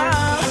walking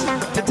miles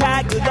to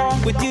tag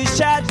along with your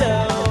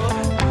shadow.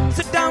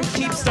 So don't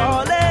keep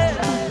stalling.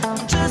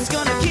 I'm just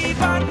gonna keep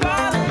on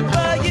falling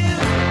for you.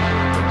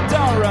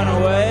 Don't run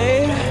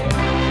away.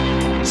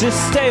 Just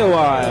stay a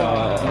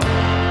while.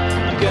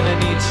 I'm gonna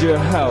need your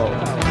help.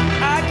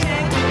 I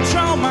can't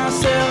control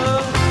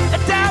myself.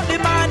 Down to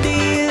my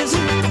knees.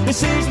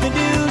 This is the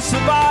new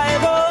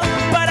survival.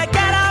 But I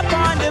get up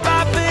onto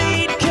my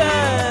feet,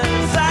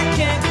 'cause I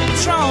can't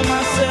control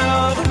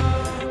myself.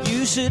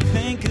 You should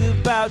think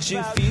about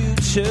your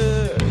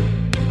future.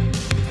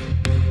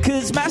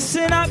 'Cause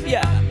messing up,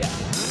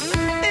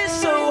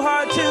 it's so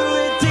hard to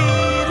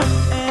redeem.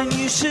 And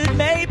you should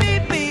maybe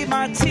be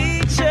my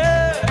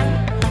teacher.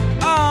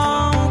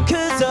 Oh,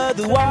 'cause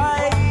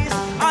otherwise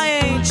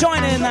I ain't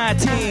joining that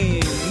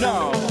team.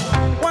 No.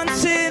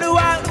 Once in a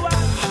while,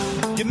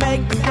 you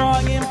make the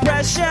wrong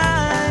impression.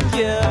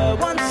 Yeah,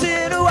 once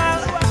in a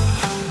while,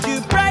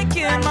 you're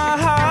breaking my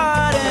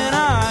heart, and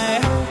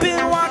I've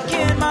been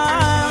walking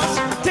miles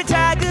to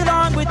tag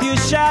along with your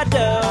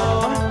shadow.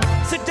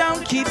 So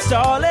don't keep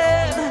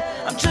stalling.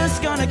 I'm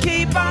just gonna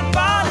keep on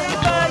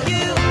falling.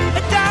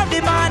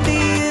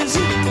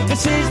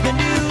 This is the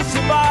new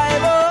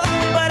survival,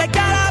 but I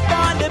got up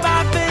onto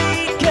my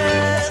feet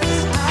 'cause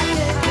I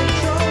can't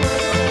control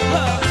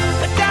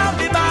it. Down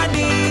to my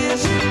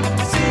knees.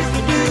 This is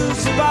the new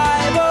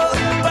survival,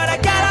 but I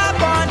got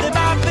up onto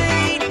my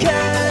feet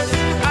 'cause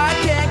I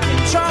can't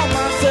control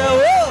myself.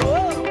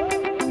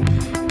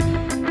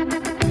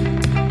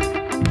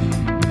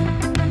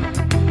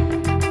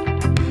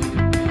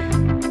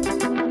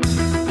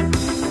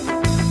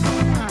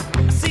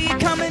 I see you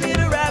coming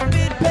in a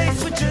rapid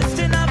pace with just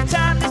enough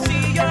time to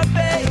see your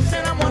face,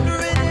 and I'm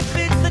wondering if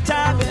it's the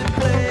time and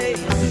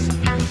place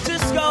to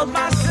scold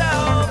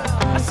myself.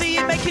 I see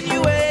you making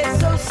your way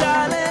so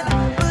silent,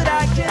 but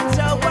I can't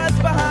tell what's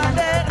behind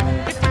it.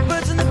 If the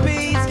birds and the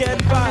bees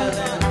get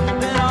violent,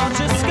 then I'll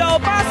just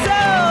scold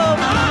myself.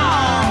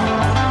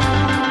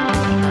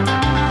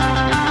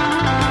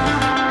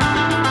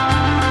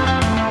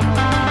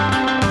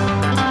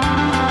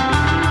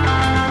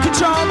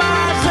 Control myself.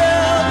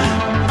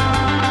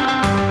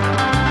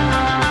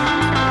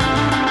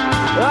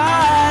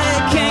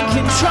 I can't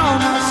control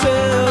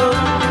myself.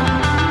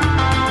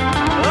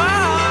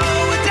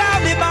 Oh,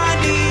 down to my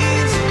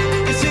knees.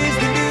 This is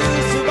the new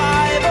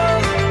survival,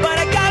 but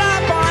I got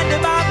up onto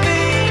my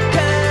feet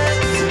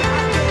 'cause I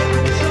can't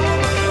control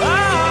myself.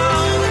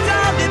 Oh,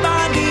 down to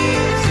my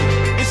knees.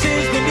 This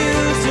is the new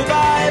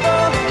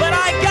survival, but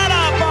I got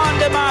up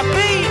onto my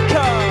feet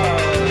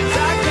 'cause I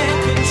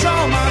can't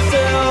control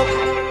myself.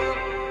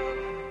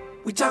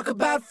 We talk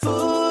about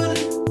food.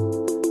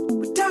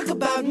 We talk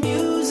about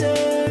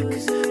music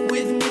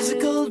with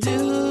musical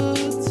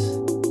dudes.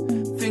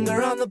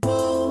 Finger on the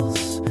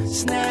pulse,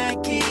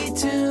 snacky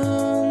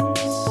tunes.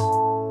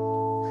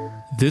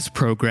 This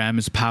program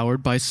is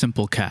powered by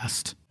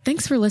Simplecast.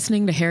 Thanks for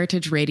listening to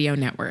Heritage Radio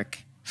Network,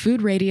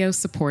 food radio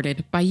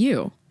supported by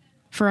you.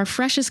 For our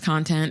freshest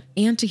content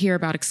and to hear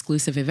about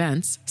exclusive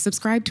events,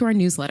 subscribe to our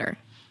newsletter.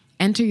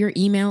 Enter your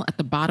email at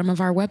the bottom of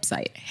our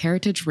website,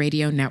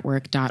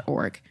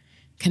 heritageradionetwork.org.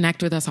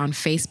 Connect with us on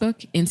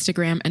Facebook,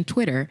 Instagram, and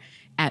Twitter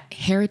at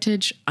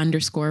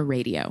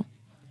heritage_radio.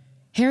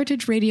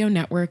 Heritage Radio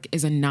Network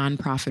is a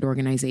nonprofit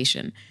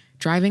organization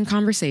driving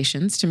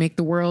conversations to make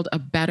the world a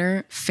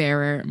better,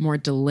 fairer, more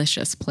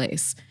delicious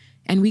place.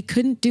 And we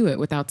couldn't do it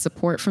without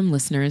support from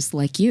listeners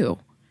like you.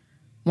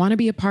 Want to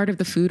be a part of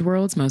the food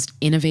world's most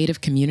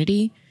innovative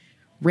community?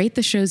 Rate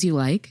the shows you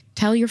like,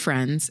 tell your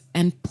friends,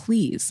 and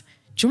please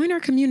join our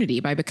community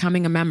by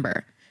becoming a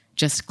member.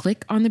 Just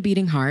click on the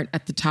beating heart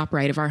at the top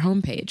right of our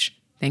homepage.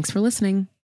 Thanks for listening.